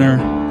center.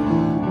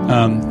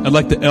 I'd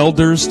like the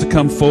elders to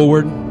come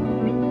forward.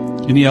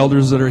 Any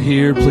elders that are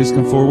here, please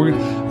come forward.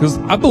 Because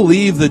I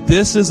believe that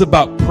this is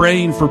about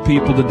praying for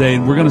people today,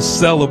 and we're going to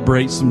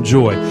celebrate some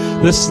joy.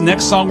 This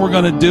next song we're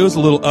going to do is a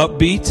little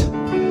upbeat.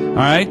 All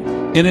right?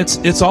 And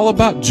it's all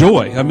about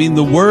joy. I mean,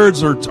 the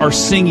words are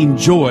singing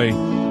joy,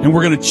 and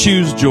we're going to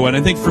choose joy. And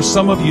I think for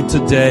some of you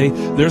today,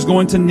 there's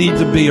going to need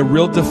to be a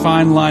real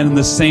defined line in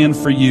the sand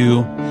for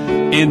you,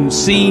 in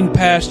seeing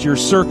past your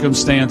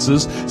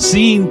circumstances,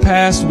 seeing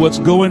past what's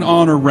going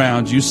on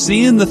around you,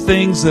 seeing the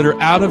things that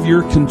are out of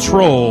your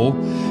control,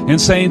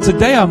 and saying,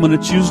 today I'm going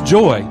to choose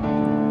joy.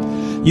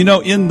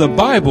 In the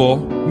Bible,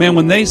 man,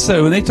 when they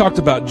talked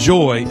about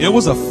joy, it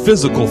was a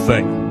physical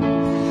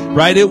thing,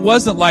 right? It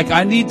wasn't like,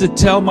 I need to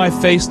tell my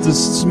face to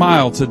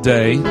smile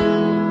today.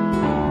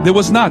 There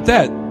was not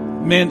that.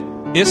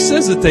 Man, it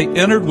says that they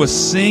entered with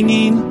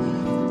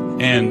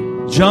singing and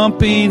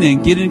jumping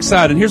and getting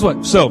excited. Here's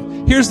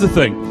the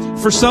thing.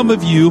 For some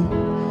of you,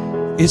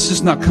 it's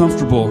just not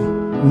comfortable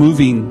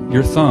moving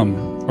your thumb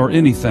or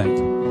anything.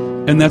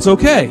 And that's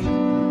okay.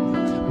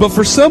 But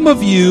for some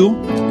of you,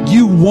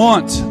 you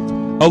want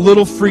a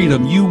little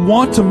freedom. You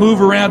want to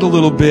move around a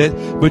little bit,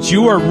 but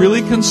you are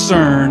really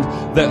concerned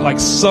that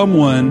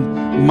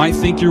someone might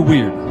think you're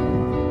weird.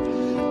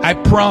 I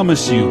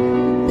promise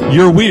you,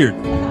 you're weird.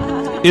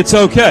 It's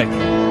okay.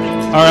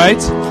 All right?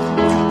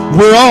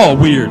 We're all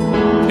weird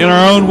in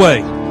our own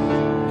way.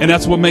 And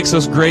that's what makes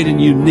us great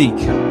and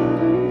unique.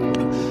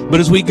 But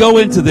as we go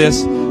into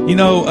this,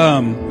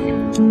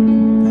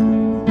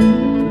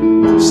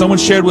 someone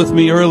shared with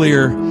me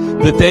earlier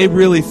that they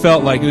really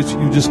felt like, you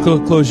just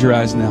close your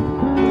eyes now.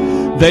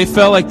 They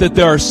felt like that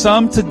there are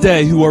some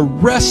today who are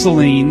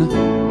wrestling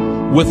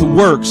with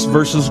works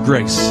versus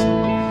grace.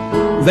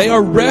 They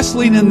are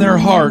wrestling in their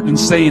heart and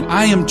saying,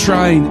 I am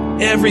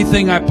trying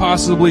everything I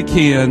possibly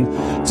can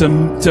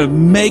to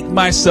make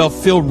myself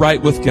feel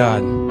right with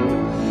God.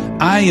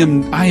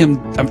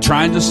 I'm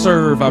trying to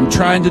serve. I'm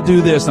trying to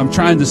do this. I'm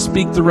trying to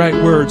speak the right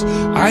words.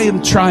 I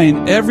am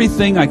trying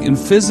everything I can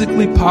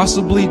physically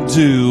possibly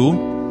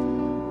do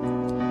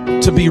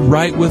to be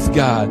right with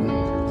God.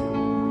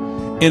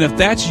 And if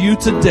that's you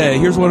today,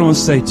 here's what I want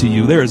to say to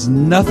you. There is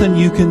nothing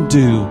you can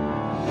do.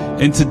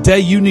 And today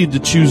you need to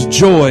choose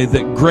joy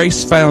that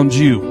grace found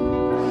you.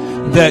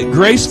 That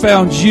grace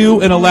found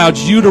you and allowed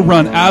you to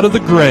run out of the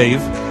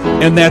grave,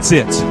 and that's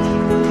it.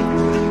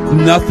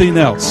 Nothing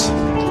else.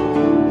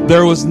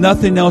 There was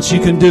nothing else you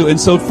can do. And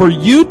so for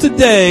you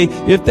today,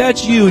 if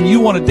that's you and you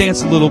want to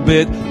dance a little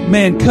bit,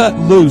 man, cut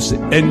loose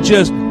and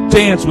just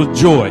dance with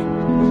joy.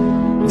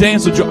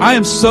 Dance with joy. I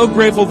am so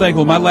grateful,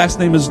 thankful. My last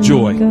name is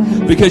Joy.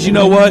 Because you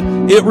know what?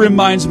 It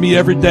reminds me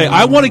every day.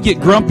 I want to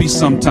get grumpy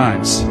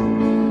sometimes.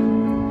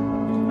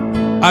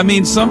 I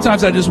mean,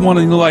 sometimes I just want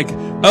to, like,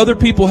 other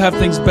people have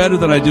things better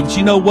than I do. But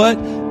you know what?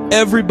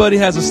 Everybody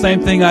has the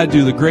same thing I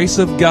do. The grace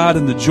of God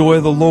and the joy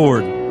of the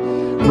Lord.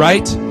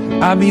 Right?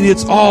 I mean,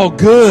 it's all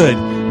good.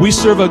 We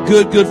serve a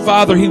good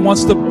Father. He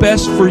wants the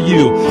best for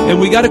you. And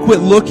we got to quit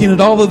looking at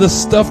all of the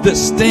stuff that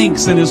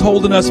stinks and is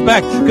holding us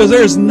back, because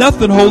there is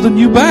nothing holding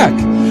you back.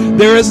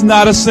 There is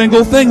not a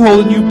single thing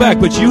holding you back,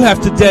 but you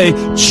have today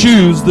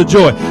choose the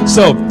joy.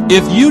 So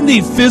if you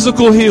need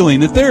physical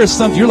healing, if there is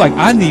something you're like,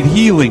 I need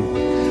healing,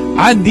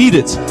 I need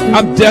it,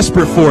 I'm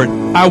desperate for it,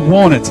 I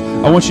want it,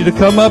 I want you to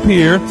come up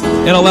here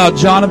and allow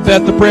John and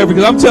Beth to pray,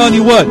 because I'm telling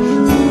you what,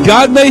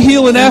 God may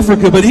heal in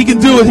Africa, but He can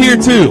do it here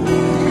too.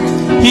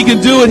 He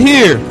can do it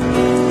here.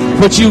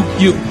 But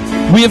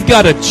we have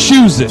got to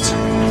choose it.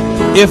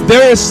 If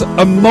there is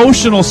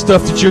emotional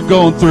stuff that you're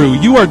going through,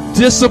 you are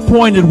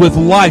disappointed with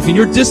life, and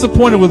you're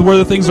disappointed with where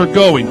the things are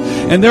going,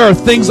 and there are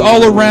things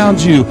all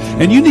around you,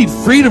 and you need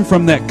freedom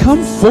from that,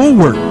 come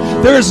forward.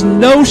 There is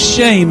no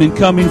shame in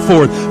coming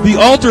forward. The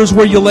altar is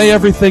where you lay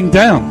everything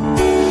down.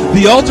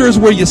 The altar is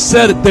where you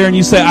set it there and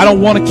you say, I don't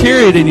want to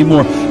carry it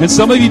anymore. And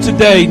some of you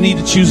today need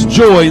to choose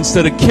joy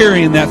instead of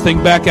carrying that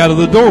thing back out of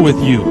the door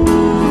with you.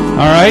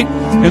 All right?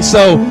 And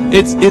so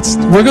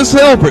we're going to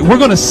celebrate. We're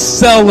going to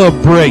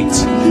celebrate.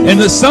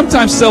 And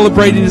sometimes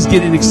celebrating is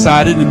getting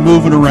excited and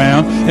moving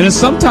around. And then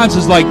sometimes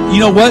it's like, you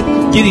know what?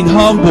 Getting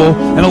humble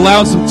and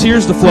allowing some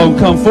tears to flow and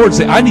come forward and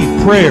say, I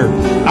need prayer.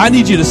 I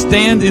need you to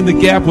stand in the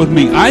gap with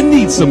me. I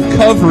need some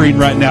covering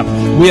right now.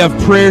 We have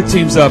prayer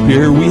teams up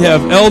here. We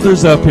have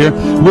elders up here.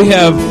 We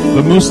have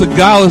the Musa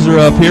Galas are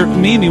up here.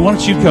 Mimi, why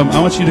don't you come? I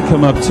want you to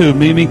come up too,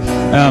 Mimi.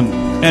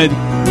 And,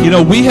 you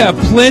know, we have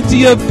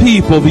plenty of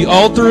people. The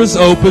altar is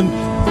open.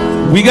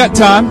 We got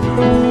time.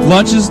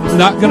 Lunch is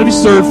not going to be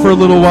served for a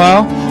little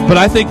while. But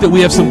I think that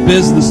we have some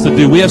business to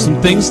do. We have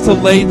some things to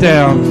lay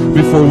down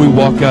before we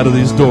walk out of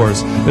these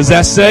doors. Is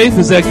that safe?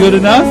 Is that good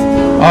enough?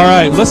 All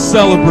right, let's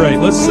celebrate.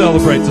 Let's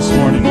celebrate this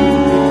morning.